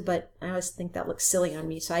length, but I always think that looks silly on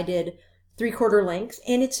me. So I did 3/4 length,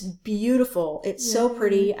 and it's beautiful. It's so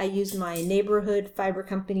pretty. I used my Neighborhood Fiber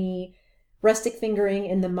Company rustic fingering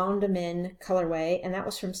in the Mondamin colorway, and that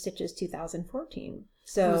was from Stitches 2014.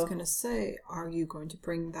 So I was going to say, are you going to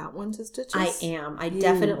bring that one to Stitches? I am. I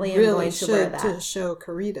definitely am going to wear that. To show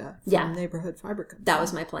Carita from Neighborhood Fiber Company. That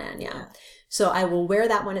was my plan, yeah. So I will wear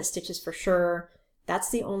that one at Stitches for sure. That's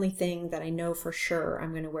the only thing that I know for sure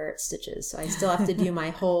I'm going to wear at Stitches. So I still have to do my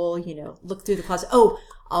whole, look through the closet. Oh,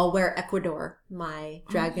 I'll wear Ecuador, my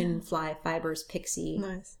Dragonfly Fibers Pixie.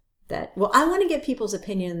 Nice. I want to get people's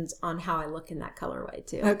opinions on how I look in that colorway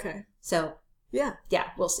too. Okay. So yeah,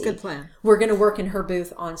 we'll see. Good plan. We're going to work in her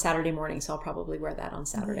booth on Saturday morning, so I'll probably wear that on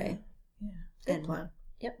Saturday. Yeah. Good plan.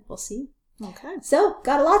 Yep, we'll see. Okay. So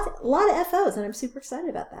got a lot of FOs, and I'm super excited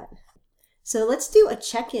about that. So let's do a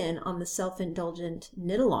check-in on the Self-Indulgent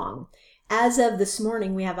Knit-Along. As of this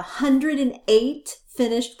morning, we have 108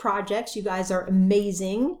 finished projects. You guys are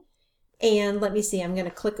amazing. And let me see, I'm going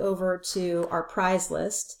to click over to our prize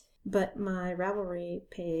list, but my Ravelry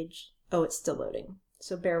page, it's still loading.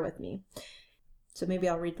 So bear with me. So maybe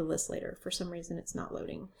I'll read the list later. For some reason, it's not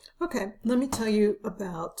loading. Okay, let me tell you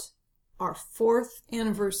about our 4th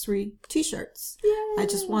anniversary t-shirts. Yay! I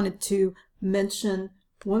just wanted to mention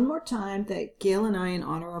one more time that Gail and I, in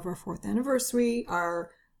honor of our 4th anniversary,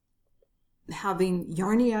 are having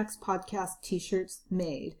Yarniacs podcast t-shirts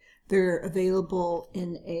made. They're available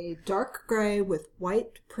in a dark gray with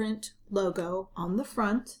white print logo on the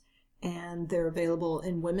front, and they're available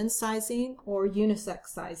in women's sizing or unisex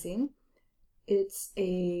sizing. It's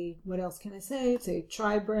a, what else can I say? It's a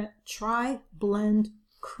tri-blend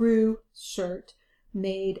crew shirt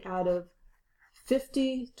made out of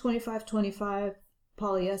 50, 25, 25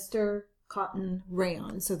 polyester, cotton,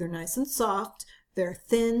 rayon. So they're nice and soft. They're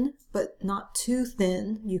thin, but not too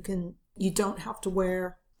thin. You don't have to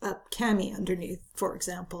wear a cami underneath, for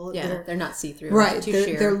example. Yeah, they're not see-through. Right.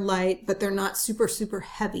 They're light, but they're not super, super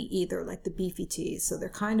heavy either, like the beefy tees. So they're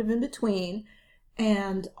kind of in between.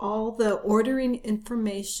 And all the ordering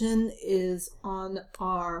information is on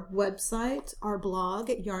our website, our blog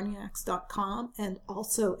at yarniacs.com, and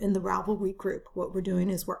also in the Ravelry group. What we're doing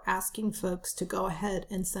is we're asking folks to go ahead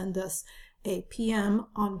and send us a PM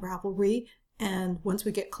on Ravelry. And once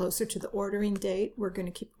we get closer to the ordering date, we're going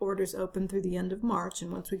to keep orders open through the end of March.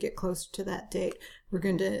 And once we get closer to that date, we're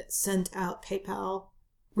going to send out PayPal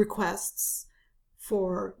requests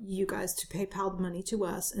for you guys to PayPal the money to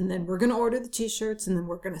us, and then we're going to order the t-shirts, and then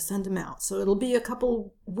we're going to send them out. So it'll be a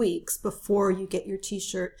couple weeks before you get your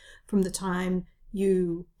t-shirt from the time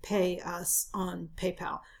you pay us on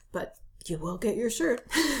PayPal, but you will get your shirt.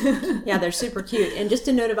 Yeah, they're super cute. And just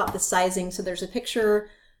a note about the sizing. So there's a picture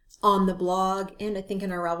on the blog, and I think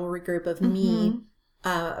in our Ravelry group, of me,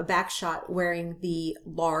 a back shot wearing the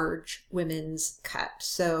large women's cut.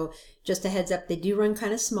 So just a heads up, they do run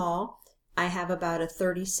kind of small. I have about a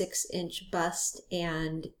 36-inch bust,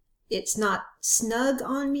 and it's not snug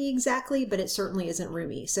on me exactly, but it certainly isn't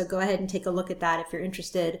roomy. So go ahead and take a look at that if you're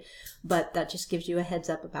interested, but that just gives you a heads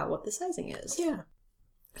up about what the sizing is. Yeah.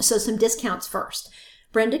 So some discounts first.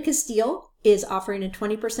 Brenda Castile is offering a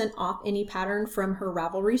 20% off any pattern from her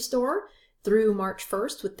Ravelry store through March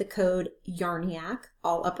 1st with the code Yarniac,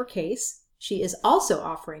 all uppercase. She is also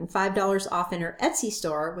offering $5 off in her Etsy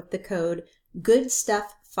store with the code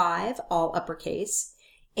GoodStuff5, all uppercase.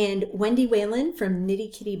 And Wendy Whalen from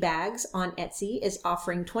Nitty Kitty Bags on Etsy is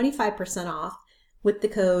offering 25% off with the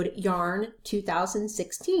code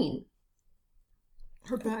YARN2016.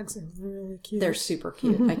 Her bags are really cute. They're super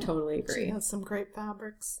cute. I totally agree. She has some great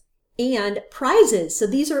fabrics. And prizes. So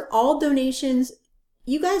these are all donations.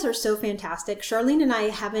 You guys are so fantastic. Charlene and I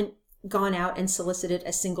haven't gone out and solicited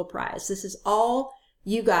a single prize. This is all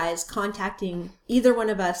you guys contacting either one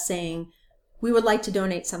of us saying, we would like to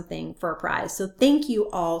donate something for a prize. So thank you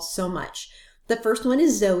all so much. The first one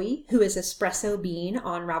is Zoe, who is Espresso Bean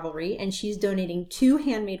on Ravelry, and she's donating 2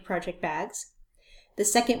 handmade project bags. The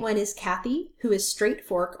second one is Kathy, who is Straight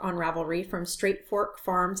Fork on Ravelry from Straight Fork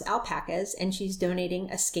Farms Alpacas, and she's donating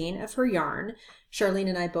a skein of her yarn. Charlene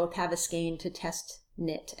and I both have a skein to test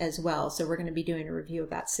knit as well, so we're going to be doing a review of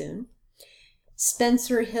that soon.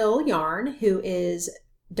 Spencer Hill Yarn, who is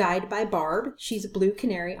Dyed by Barb. She's a Blue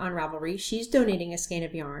Canary on Ravelry. She's donating a skein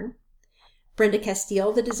of yarn. Brenda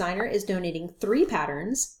Castile, the designer, is donating 3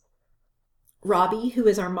 patterns. Robbie, who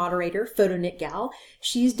is our moderator, Photo Knit Gal,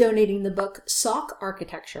 she's donating the book Sock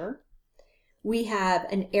Architecture. We have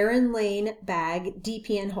an Erin Lane bag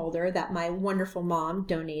DPN holder that my wonderful mom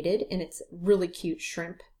donated, and it's really cute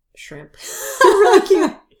shrimp, really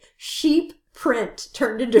cute sheep print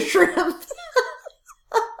turned into shrimp.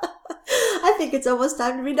 I think it's almost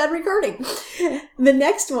time to be done recording. The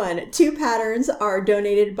next one, 2 patterns are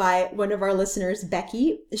donated by one of our listeners,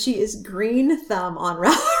 Becky. She is Green Thumb on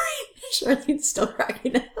Ravelry. Charlene's still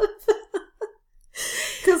cracking up.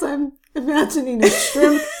 Because I'm imagining a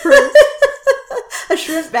shrimp print. A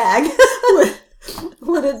shrimp bag.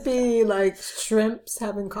 Would it be like shrimps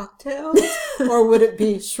having cocktails? Or would it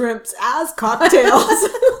be shrimps as cocktails?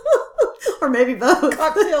 Or maybe both.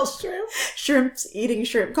 Cocktail shrimp. Shrimps eating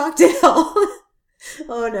shrimp cocktail.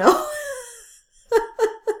 Oh no.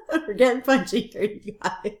 We're getting punchy here, you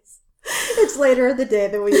guys. It's later in the day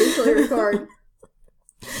than we usually record.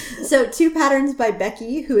 So 2 patterns by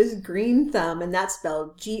Becky, who is Green Thumb, and that's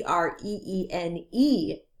spelled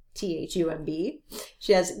GREENETHUMB.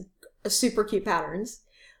 She has super cute patterns.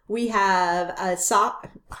 We have a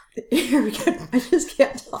sock. Here we go. I just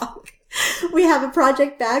can't talk. We have a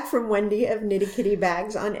project bag from Wendy of Nitty Kitty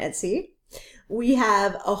Bags on Etsy. We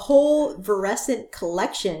have a whole Virescent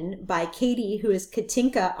collection by Katie, who is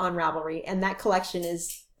Katinka on Ravelry, and that collection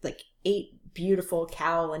is like 8 beautiful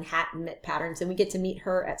cowl and hat and mitt patterns, and we get to meet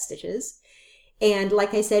her at Stitches. And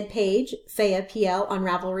like I said, Paige, Faya PL on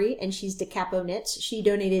Ravelry, and she's DeCapo Knits. She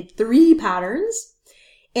donated 3 patterns.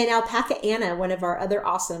 And Alpaca Anna, one of our other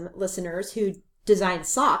awesome listeners who designs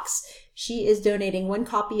socks, she is donating 1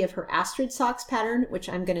 copy of her Astrid socks pattern, which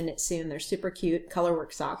I'm going to knit soon. They're super cute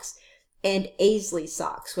colorwork socks. And Aisley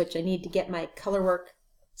socks, which I need to get my colorwork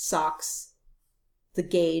socks, the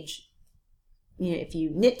gauge. You know, if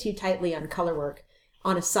you knit too tightly on colorwork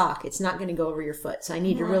on a sock, it's not going to go over your foot. So I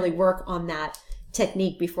need to really work on that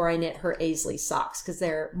technique before I knit her Aisley socks, because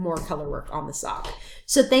they're more colorwork on the sock.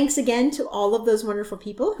 So thanks again to all of those wonderful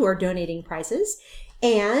people who are donating prizes.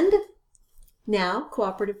 And now,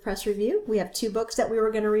 Cooperative Press Review. We have 2 books that we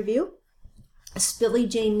were going to review. Spilly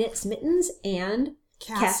Jane Knits Mittens and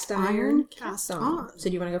Cast Iron Cast On. So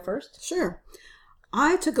do you want to go first? Sure.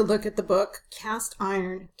 I took a look at the book Cast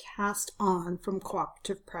Iron Cast On from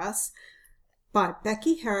Cooperative Press by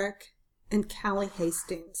Becky Herrick and Callie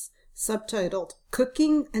Hastings, subtitled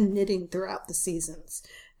Cooking and Knitting Throughout the Seasons.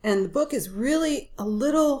 And the book is really a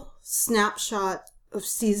little snapshot of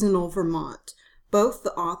seasonal Vermont. Both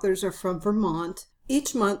the authors are from Vermont.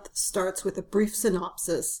 Each month starts with a brief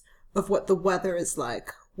synopsis of what the weather is like,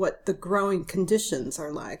 what the growing conditions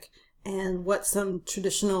are like, and what some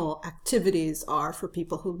traditional activities are for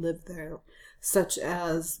people who live there, such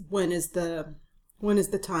as when is the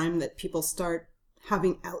time that people start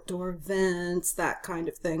having outdoor events, that kind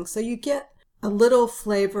of thing. So you get a little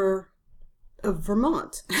flavor of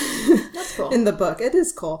Vermont. That's cool. In the book. It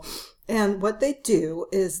is cool. And what they do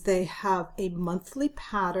is they have a monthly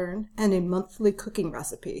pattern and a monthly cooking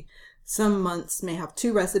recipe. Some months may have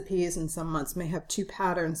 2 recipes and some months may have 2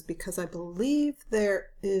 patterns, because I believe there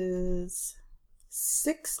is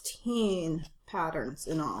 16 patterns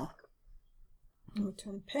in all. Let me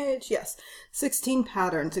turn the page. Yes, 16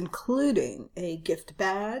 patterns, including a gift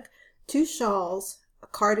bag, 2 shawls, a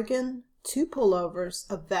cardigan, 2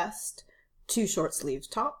 pullovers, a vest, 2 short sleeve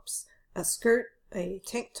tops, a skirt, a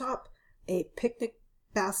tank top, a picnic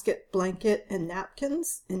basket, blanket and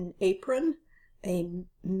napkins, an apron, a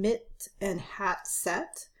mitt and hat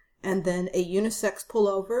set, and then a unisex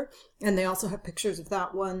pullover. And they also have pictures of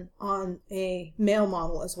that one on a male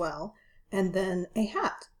model as well. And then a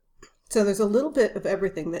hat. So there's a little bit of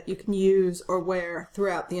everything that you can use or wear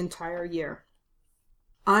throughout the entire year.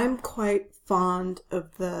 I'm quite fond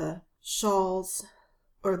of the shawls,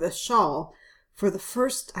 or the shawl, for the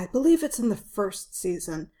first, I believe it's in the first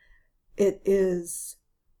season. It is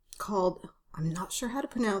called, I'm not sure how to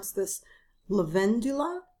pronounce this,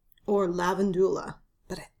 lavendula or lavendula.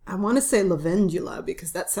 But I want to say lavendula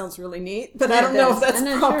because that sounds really neat, but I don't know if that's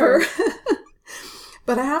proper. Sure.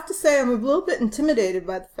 But I have to say I'm a little bit intimidated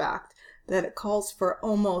by the fact that it calls for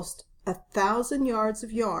almost 1,000 yards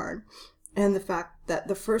of yarn, and the fact that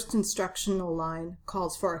the first instructional line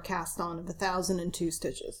calls for a cast on of 1,002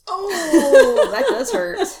 stitches. Oh, that does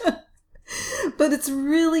hurt. But it's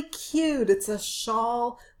really cute. It's a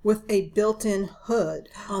shawl with a built-in hood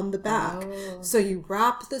on the back. Oh. So you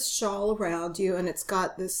wrap this shawl around you, and it's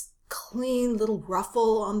got this clean little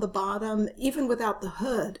ruffle on the bottom. Even without the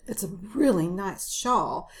hood, it's a really nice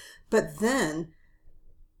shawl. But then,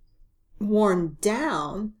 worn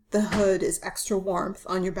down, the hood is extra warmth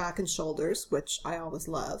on your back and shoulders, which I always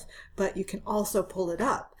love. But you can also pull it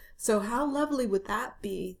up. So how lovely would that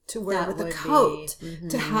be to wear with a coat,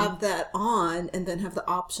 to have that on and then have the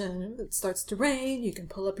option, if it starts to rain, you can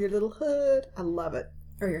pull up your little hood. I love it.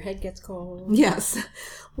 Or your head gets cold. Yes.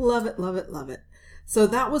 Love it, love it, love it. So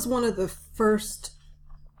that was one of the first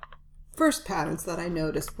patterns that I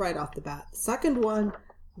noticed right off the bat. The second one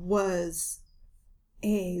was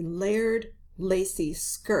a layered lacy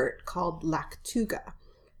skirt called lactuga.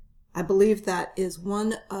 I believe that is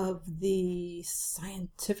one of the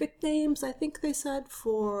scientific names, I think they said,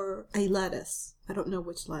 for a lettuce. I don't know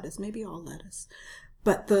which lettuce, maybe all lettuce.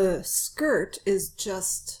 But the skirt is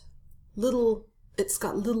just little, it's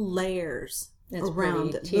got little layers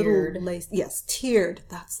around it. Tiered. Little lace, yes, tiered.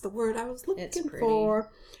 That's the word I was looking for.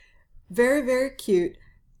 Very, very cute.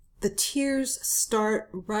 The tiers start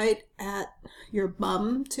right at your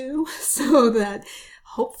bum, too, so that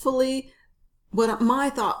hopefully... What my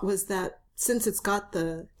thought was that since it's got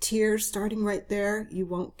the tiers starting right there, you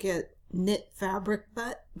won't get knit fabric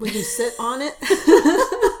butt when you sit on it.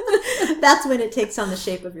 That's when it takes on the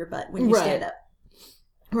shape of your butt when you stand up.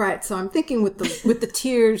 Right. So I'm thinking with the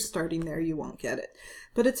tiers starting there, you won't get it.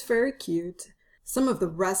 But it's very cute. Some of the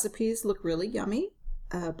recipes look really yummy.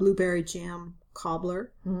 Blueberry jam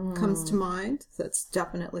cobbler comes to mind. That's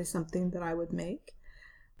definitely something that I would make.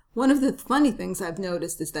 One of the funny things I've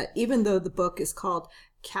noticed is that even though the book is called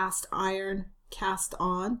Cast Iron, Cast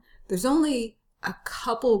On, there's only a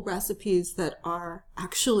couple recipes that are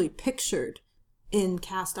actually pictured in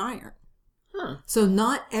cast iron. Huh. So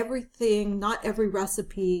not every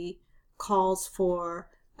recipe calls for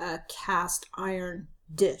a cast iron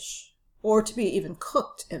dish or to be even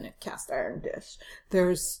cooked in a cast iron dish.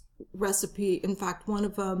 There's recipe, in fact, one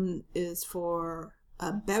of them is for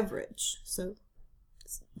a beverage. So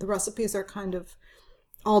the recipes are kind of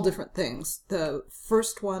all different things. The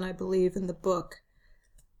first one, I believe, in the book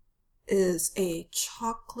is a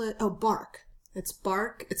chocolate... Oh, bark. It's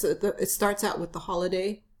bark. It starts out with the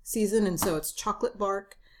holiday season, and so it's chocolate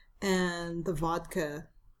bark and the vodka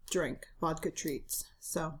drink, vodka treats.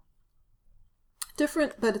 So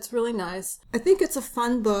different, but it's really nice. I think it's a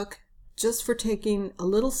fun book just for taking a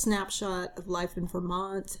little snapshot of life in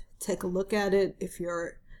Vermont. Take a look at it if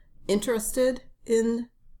you're interested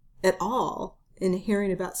at all in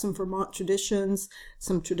hearing about some Vermont traditions,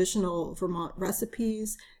 some traditional Vermont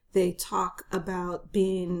recipes. They talk about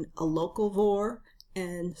being a localvore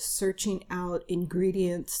and searching out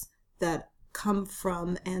ingredients that come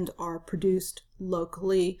from and are produced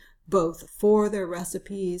locally, both for their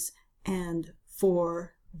recipes and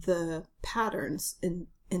for the patterns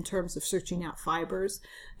in terms of searching out fibers.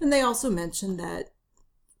 And they also mention that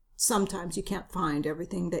sometimes you can't find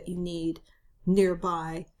everything that you need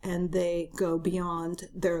nearby, and they go beyond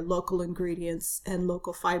their local ingredients and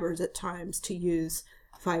local fibers at times to use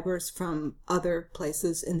fibers from other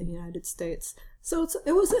places in the United States. So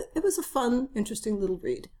it was a fun, interesting little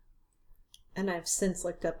read. And I've since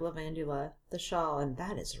looked up lavandula, the shawl, and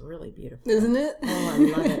that is really beautiful. Isn't it? Oh, I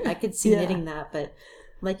love it. I could see knitting that, but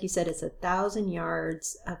like you said, it's 1,000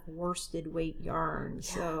 yards of worsted weight yarn.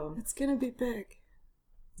 Yeah, so it's gonna be big.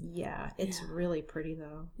 Yeah, it's really pretty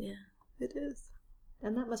though. Yeah, it is.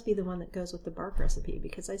 And that must be the one that goes with the bark recipe,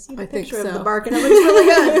 because I see the I picture think so. of the bark and it looks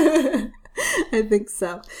really good. I think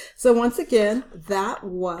so. So once again, that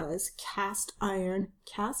was Cast Iron,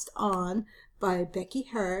 Cast On by Becky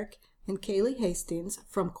Herrick and Kaylee Hastings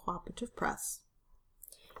from Cooperative Press.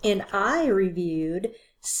 And I reviewed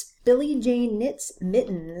Spilly Jane Knits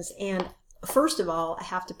Mittens. And first of all, I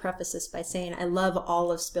have to preface this by saying I love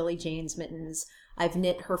all of Spilly Jane's mittens. I've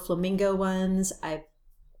knit her flamingo ones. I've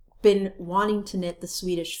been wanting to knit the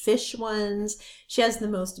Swedish fish ones. She has the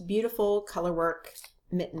most beautiful colorwork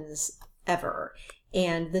mittens ever.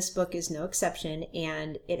 And this book is no exception.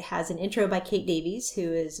 And it has an intro by Kate Davies,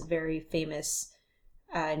 who is a very famous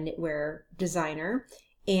knitwear designer.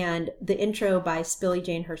 And the intro by Spilly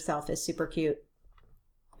Jane herself is super cute.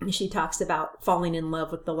 She talks about falling in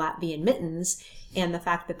love with the Latvian mittens and the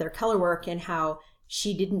fact that they're colorwork, and how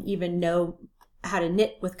she didn't even know how to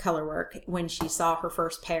knit with colorwork when she saw her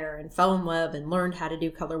first pair and fell in love and learned how to do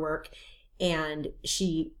colorwork. And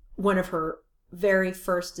one of her very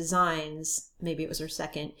first designs, maybe it was her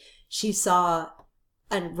second, she saw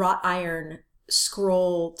a wrought iron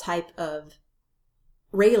scroll type of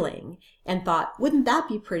railing and thought, wouldn't that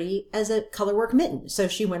be pretty as a colorwork mitten? So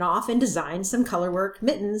she went off and designed some colorwork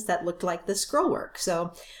mittens that looked like the scroll work.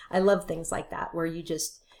 So I love things like that, where you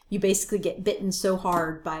basically get bitten so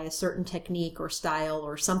hard by a certain technique or style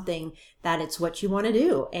or something that it's what you want to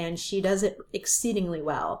do. And she does it exceedingly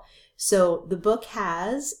well. So the book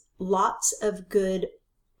has lots of good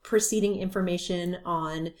preceding information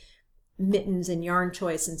on mittens and yarn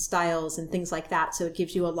choice and styles and things like that. So it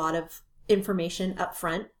gives you a lot of information up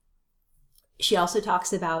front. She also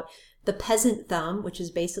talks about the peasant thumb, which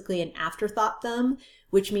is basically an afterthought thumb,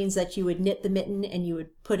 which means that you would knit the mitten and you would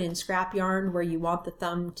put in scrap yarn where you want the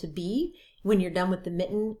thumb to be when you're done with the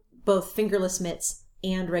mitten, both fingerless mitts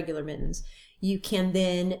and regular mittens. You can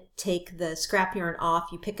then take the scrap yarn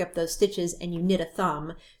off, you pick up those stitches, and you knit a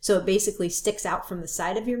thumb. So it basically sticks out from the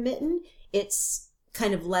side of your mitten. It's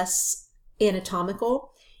kind of less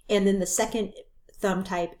anatomical. And then the second thumb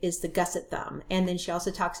type is the gusset thumb. And then she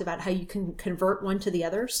also talks about how you can convert one to the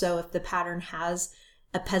other. So if the pattern has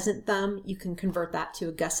a peasant thumb, you can convert that to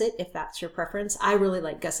a gusset if that's your preference. I really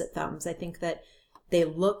like gusset thumbs. I think that they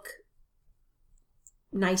look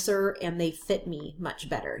nicer and they fit me much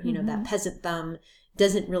better. You know, that peasant thumb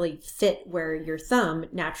doesn't really fit where your thumb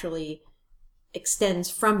naturally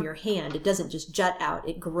extends from your hand. It doesn't just jut out,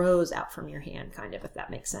 it grows out from your hand, kind of, if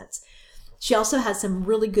that makes sense. She also has some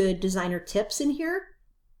really good designer tips in here.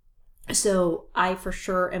 So I for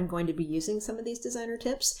sure am going to be using some of these designer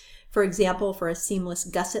tips. For example, for a seamless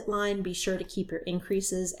gusset line, be sure to keep your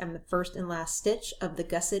increases and the first and last stitch of the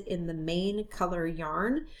gusset in the main color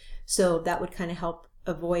yarn. So that would kind of help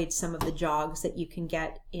avoid some of the jogs that you can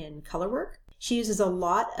get in colorwork. She uses a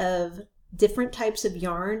lot of different types of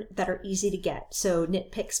yarn that are easy to get. So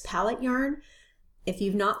Knit Picks palette yarn. If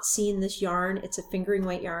you've not seen this yarn, it's a fingering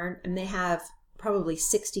weight yarn, and they have probably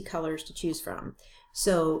 60 colors to choose from.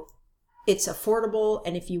 So it's affordable,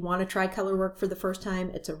 and if you want to try colorwork for the first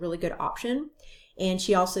time, it's a really good option. And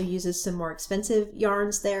she also uses some more expensive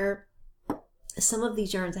yarns there. Some of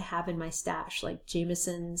these yarns I have in my stash, like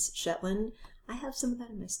Jamieson's Shetland. I have some of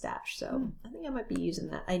that in my stash, so I think I might be using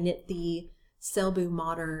that. I knit the Selbu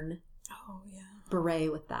Modern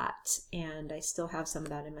beret with that, and I still have some of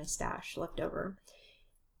that in my stash left over.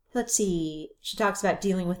 Let's see, she talks about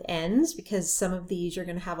dealing with ends, because some of these you're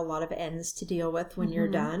going to have a lot of ends to deal with when you're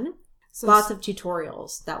done. So lots of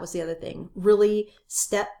tutorials. That was the other thing. Really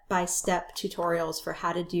step-by-step tutorials for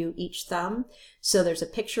how to do each thumb. So there's a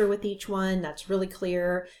picture with each one that's really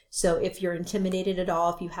clear. So if you're intimidated at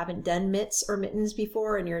all, if you haven't done mitts or mittens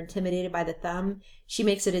before and you're intimidated by the thumb, she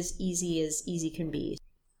makes it as easy can be.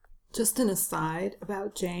 Just an aside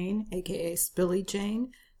about Jane, aka Spilly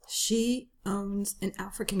Jane. She owns an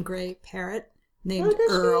African gray parrot named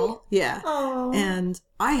Earl. She? Yeah. Aww. And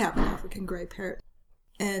I have an African gray parrot.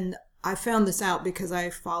 And I found this out because I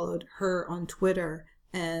followed her on Twitter,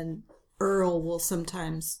 and Earl will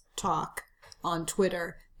sometimes talk on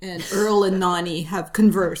Twitter. And Earl and Nani have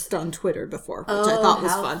conversed on Twitter before, which I thought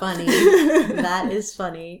was fun. Funny. That is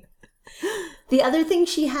funny. The other thing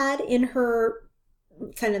she had in her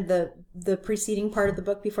kind of the preceding part of the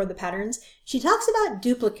book before the patterns, she talks about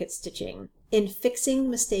duplicate stitching in fixing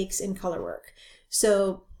mistakes in colorwork.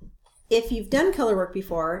 So if you've done colorwork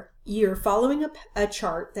before, you're following a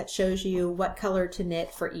chart that shows you what color to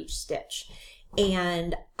knit for each stitch.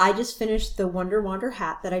 And I just finished the Wonder Wander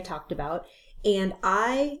hat that I talked about, and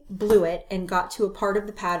I blew it and got to a part of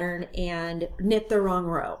the pattern and knit the wrong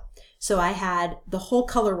row. So I had the whole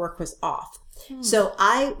colorwork was off. So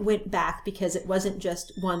I went back because it wasn't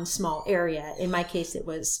just one small area. In my case, it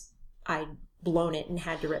was I'd blown it and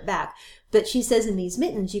had to rip back. But she says in these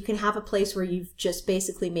mittens, you can have a place where you've just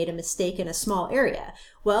basically made a mistake in a small area.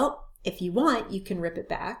 Well, if you want, you can rip it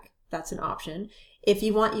back. That's an option. If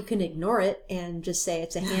you want, you can ignore it and just say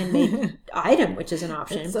it's a handmade item, which is an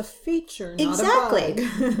option. It's a feature, not exactly.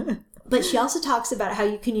 a bug. But she also talks about how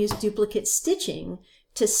you can use duplicate stitching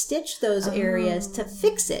to stitch those areas to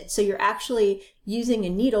fix it. So you're actually using a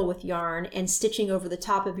needle with yarn and stitching over the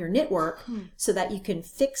top of your knit work so that you can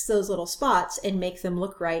fix those little spots and make them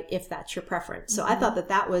look right if that's your preference. So I thought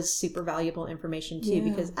that was super valuable information too,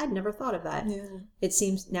 because I'd never thought of that. Yeah. It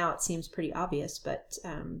seems pretty obvious, but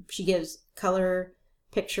she gives color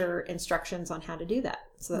picture instructions on how to do that.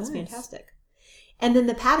 So that's fantastic. And then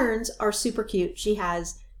the patterns are super cute. She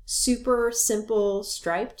has super simple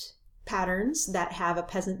striped patterns that have a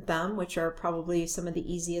peasant thumb, which are probably some of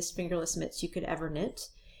the easiest fingerless mitts you could ever knit.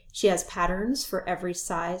 She has patterns for every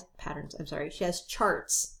size. She has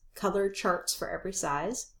charts, color charts for every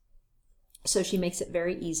size. So she makes it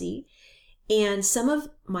very easy. And some of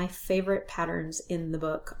my favorite patterns in the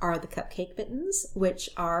book are the cupcake mittens, which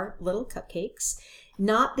are little cupcakes.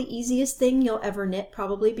 Not the easiest thing you'll ever knit,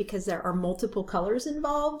 probably, because there are multiple colors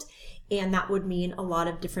involved, and that would mean a lot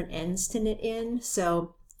of different ends to knit in.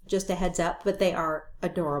 So just a heads up, but they are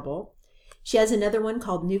adorable. She has another one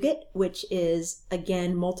called Nougat, which is,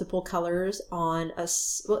 again, multiple colors on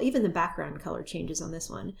even the background color changes on this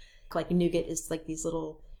one. Like Nougat is like these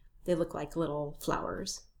they look like little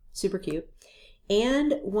flowers. Super cute.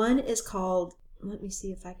 And one is called, let me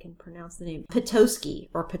see if I can pronounce the name, Petoskey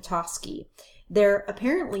or Petoskey. They're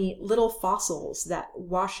apparently little fossils that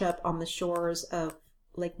wash up on the shores of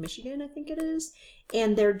Lake Michigan, I think it is.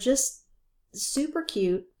 And they're just super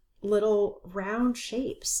cute little round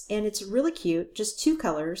shapes. And it's really cute, just 2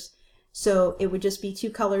 colors. So it would just be 2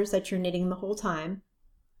 colors that you're knitting the whole time.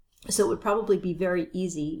 So it would probably be very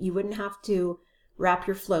easy. You wouldn't have to wrap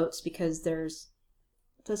your floats because it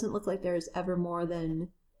doesn't look like there's ever more than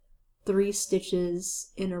 3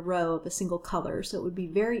 stitches in a row of a single color. So it would be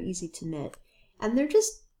very easy to knit. And they're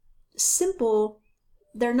just simple.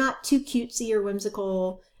 They're not too cutesy or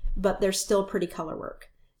whimsical, but they're still pretty color work.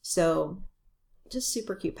 So just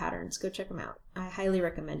super cute patterns. Go check them out. I highly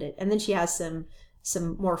recommend it. And then she has some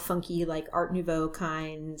more funky, like Art Nouveau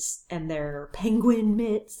kinds, and they're penguin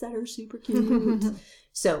mitts that are super cute.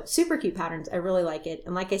 So super cute patterns. I really like it.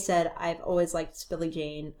 And like I said, I've always liked Spilly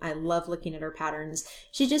Jane. I love looking at her patterns.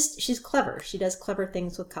 She's clever. She does clever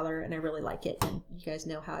things with color, and I really like it. And you guys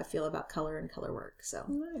know how I feel about color and color work. So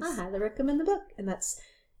nice. I highly recommend the book. And that's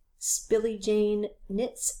Spilly Jane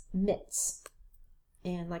Knits Mitts.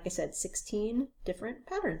 And like I said, 16 different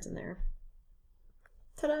patterns in there.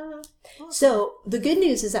 Ta-da! Awesome. So the good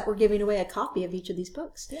news is that we're giving away a copy of each of these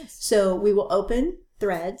books. Yes. So we will open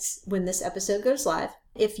threads when this episode goes live.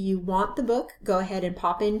 If you want the book, go ahead and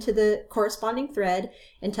pop into the corresponding thread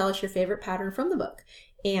and tell us your favorite pattern from the book.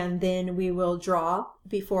 And then we will draw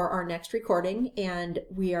before our next recording, and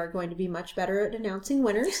we are going to be much better at announcing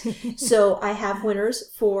winners. So I have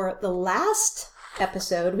winners for the last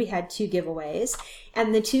episode. We had 2 giveaways,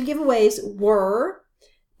 and the 2 giveaways were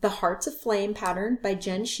the Hearts of Flame pattern by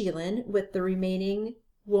Jen Sheelan with the remaining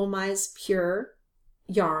Woolmize Pure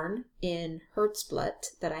yarn in Herzblatt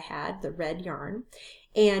that I had, the red yarn.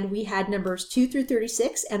 And we had numbers 2 through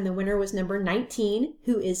 36, and the winner was number 19,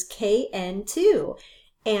 who is KN2.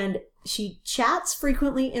 And she chats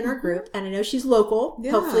frequently in our group, and I know she's local.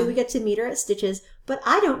 Yeah. Hopefully we get to meet her at Stitches, but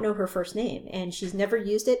I don't know her first name, and she's never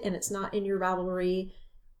used it, and it's not in your Ravelry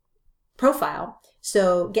profile.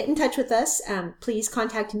 So get in touch with us. Please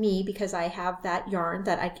contact me, because I have that yarn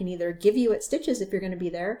that I can either give you at Stitches if you're going to be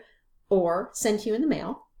there, or send to you in the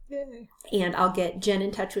mail. Yay. And I'll get Jen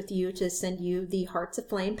in touch with you to send you the Hearts of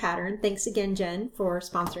Flame pattern. Thanks again, Jen, for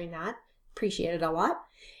sponsoring that. Appreciate it a lot.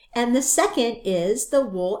 And the second is the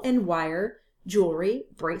Wool and Wire jewelry,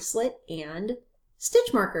 bracelet, and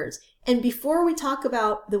stitch markers. And before we talk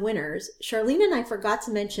about the winners, Charlene and I forgot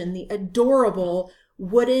to mention the adorable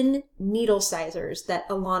wooden needle sizers that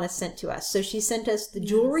Alana sent to us. So she sent us the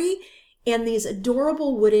jewelry and these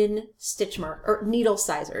adorable wooden needle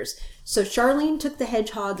sizers. So Charlene took the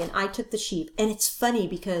hedgehog and I took the sheep. And it's funny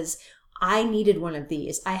because I needed one of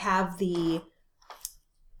these. I have the,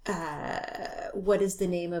 what is the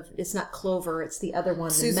name of, it's not Clover, it's the other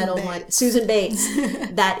one, the metal one. Susan Bates.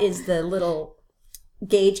 That is the little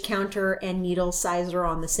gauge counter and needle sizer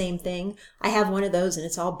on the same thing. I have one of those and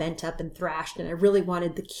it's all bent up and thrashed, and I really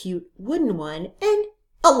wanted the cute wooden one, and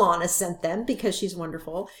Alana sent them because she's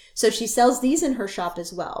wonderful. So she sells these in her shop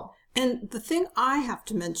as well. And the thing I have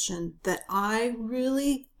to mention that I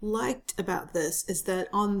really liked about this is that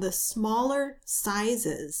on the smaller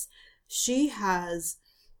sizes, she has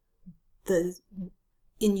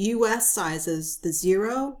in US sizes, the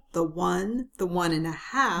 0, the 1, the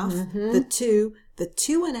 1.5, the 2, the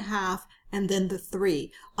 2.5, and then the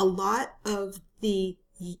 3. A lot of the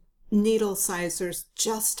needle sizers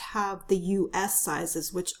just have the US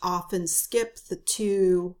sizes, which often skip the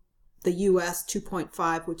US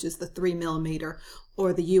 2.5, which is the 3 millimeter,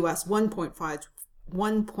 or the US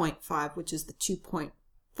 1.5, which is the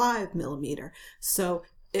 2.5 millimeter. So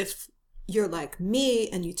if you're like me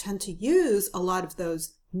and you tend to use a lot of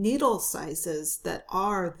those needle sizes that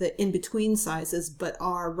are the in-between sizes but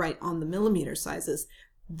are right on the millimeter sizes,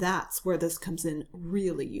 that's where this comes in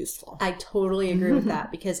really useful. I totally agree with that,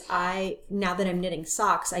 because now that I'm knitting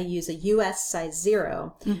socks, I use a US size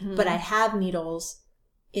 0, but I have needles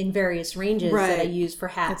in various ranges that I use for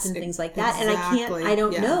hats and things like that. Exactly. And I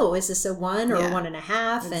don't know, is this a 1 or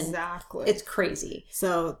 1.5? Exactly. And it's crazy.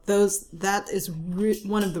 So that is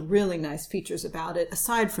one of the really nice features about it,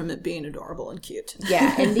 aside from it being adorable and cute.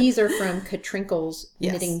 Yeah, and these are from Katrinkle's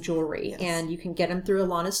Knitting Jewelry, and you can get them through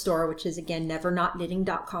Alana's store, which is, again,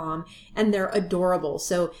 nevernotknitting.com, and they're adorable.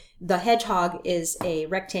 So the hedgehog is a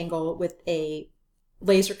rectangle with a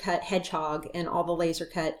laser cut hedgehog and all the laser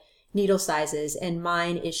cut needle sizes, and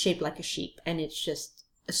mine is shaped like a sheep, and it's just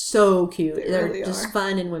so cute. They're really just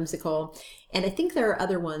fun and whimsical. And I think there are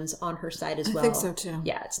other ones on her site as well. I think so too.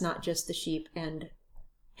 Yeah, it's not just the sheep and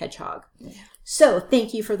hedgehog. Yeah. So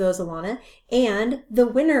thank you for those, Alana. And the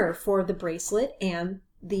winner for the bracelet and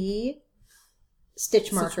the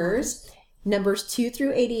stitch markers, numbers 2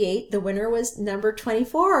 through 88, the winner was number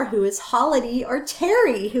 24, who is Holiday, or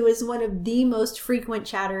Terry, who is one of the most frequent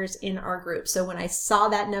chatters in our group. So when I saw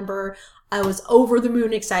that number, I was over the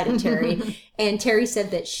moon excited, Terry. And Terry said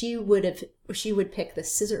that she would pick the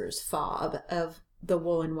scissors fob of the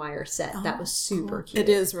woolen wire set. That was super cute.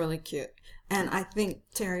 It is really cute. And I think,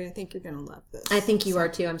 Terry, you're going to love this. I think you are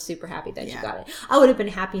too. I'm super happy that you got it. I would have been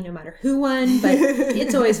happy no matter who won, but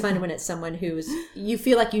it's always fun when it's someone you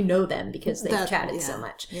feel like you know them because they've chatted so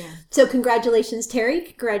much. Yeah. So congratulations, Terry.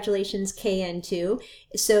 Congratulations, KN2.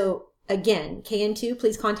 So again, KN2,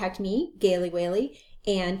 please contact me, Gaily Whaley.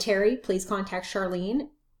 And Terry, please contact Charlene,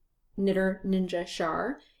 Knitter Ninja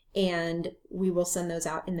Char. And we will send those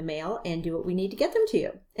out in the mail and do what we need to get them to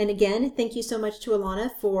you. And again, thank you so much to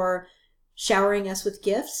Alana for showering us with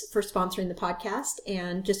gifts, for sponsoring the podcast,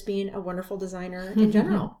 and just being a wonderful designer in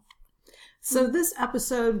general. So this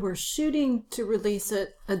episode, we're shooting to release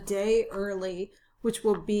it a day early, which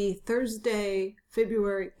will be Thursday,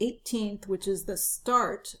 February 18th, which is the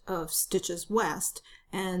start of Stitches West.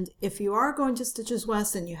 And if you are going to Stitches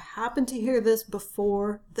West and you happen to hear this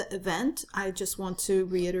before the event, I just want to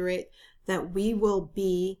reiterate that we will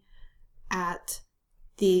be at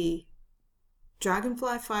the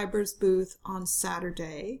Dragonfly Fibers booth on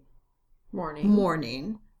Saturday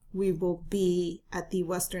morning. We will be at the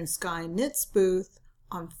Western Sky Knits booth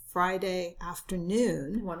on Friday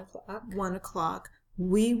afternoon. 1 o'clock.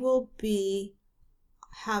 We will be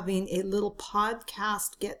having a little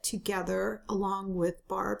podcast get together along with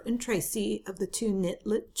Barb and Tracy of the 2 Knit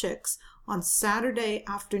Lit Chicks on Saturday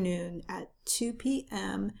afternoon at 2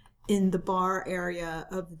 p.m. in the bar area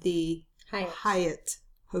of the Hyatt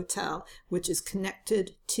Hotel, which is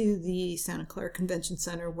connected to the Santa Clara Convention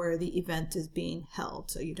Center where the event is being held.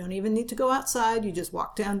 So you don't even need to go outside. You just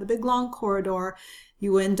walk down the big long corridor.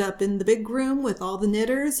 You end up in the big room with all the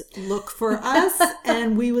knitters. Look for us,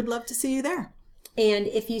 and we would love to see you there. And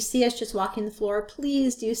if you see us just walking the floor,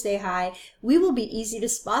 please do say hi. We will be easy to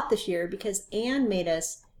spot this year because Anne made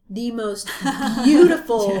us the most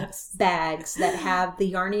beautiful bags that have the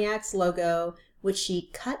Yarniacs logo, which she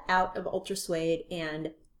cut out of Ultra Suede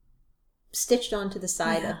and stitched onto the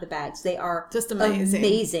side of the bags. They are just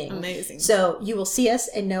amazing. So you will see us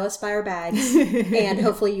and know us by our bags, and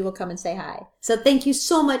hopefully you will come and say hi. So thank you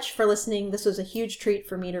so much for listening. This was a huge treat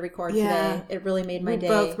for me to record today. It really made my day.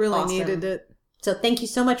 We both really needed it. So thank you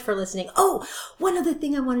so much for listening. Oh, one other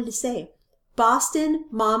thing I wanted to say. Boston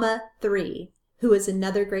Mama 3, who is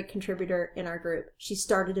another great contributor in our group, she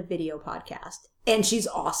started a video podcast. And she's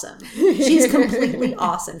awesome. She's completely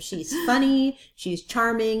awesome. She's funny. She's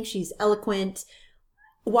charming. She's eloquent.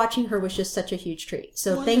 Watching her was just such a huge treat.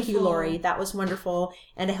 So Thank you, Lori. That was wonderful.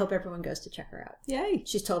 And I hope everyone goes to check her out. Yay.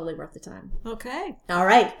 She's totally worth the time. Okay. All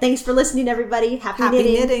right. Thanks for listening, everybody. Happy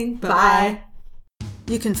knitting. Bye.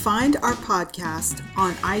 You can find our podcast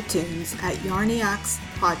on iTunes at Yarniacs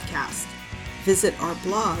Podcast. Visit our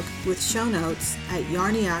blog with show notes at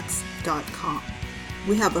yarniacs.com.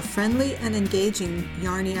 We have a friendly and engaging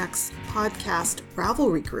Yarniacs podcast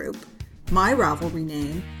Ravelry group. My Ravelry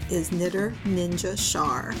name is Knitter Ninja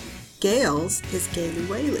Char. Gail's is Gaily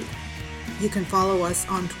Whaley. You can follow us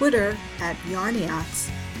on Twitter at Yarniacs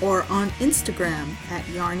or on Instagram at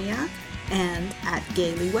Yarniac and at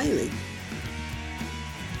Gaily Whaley.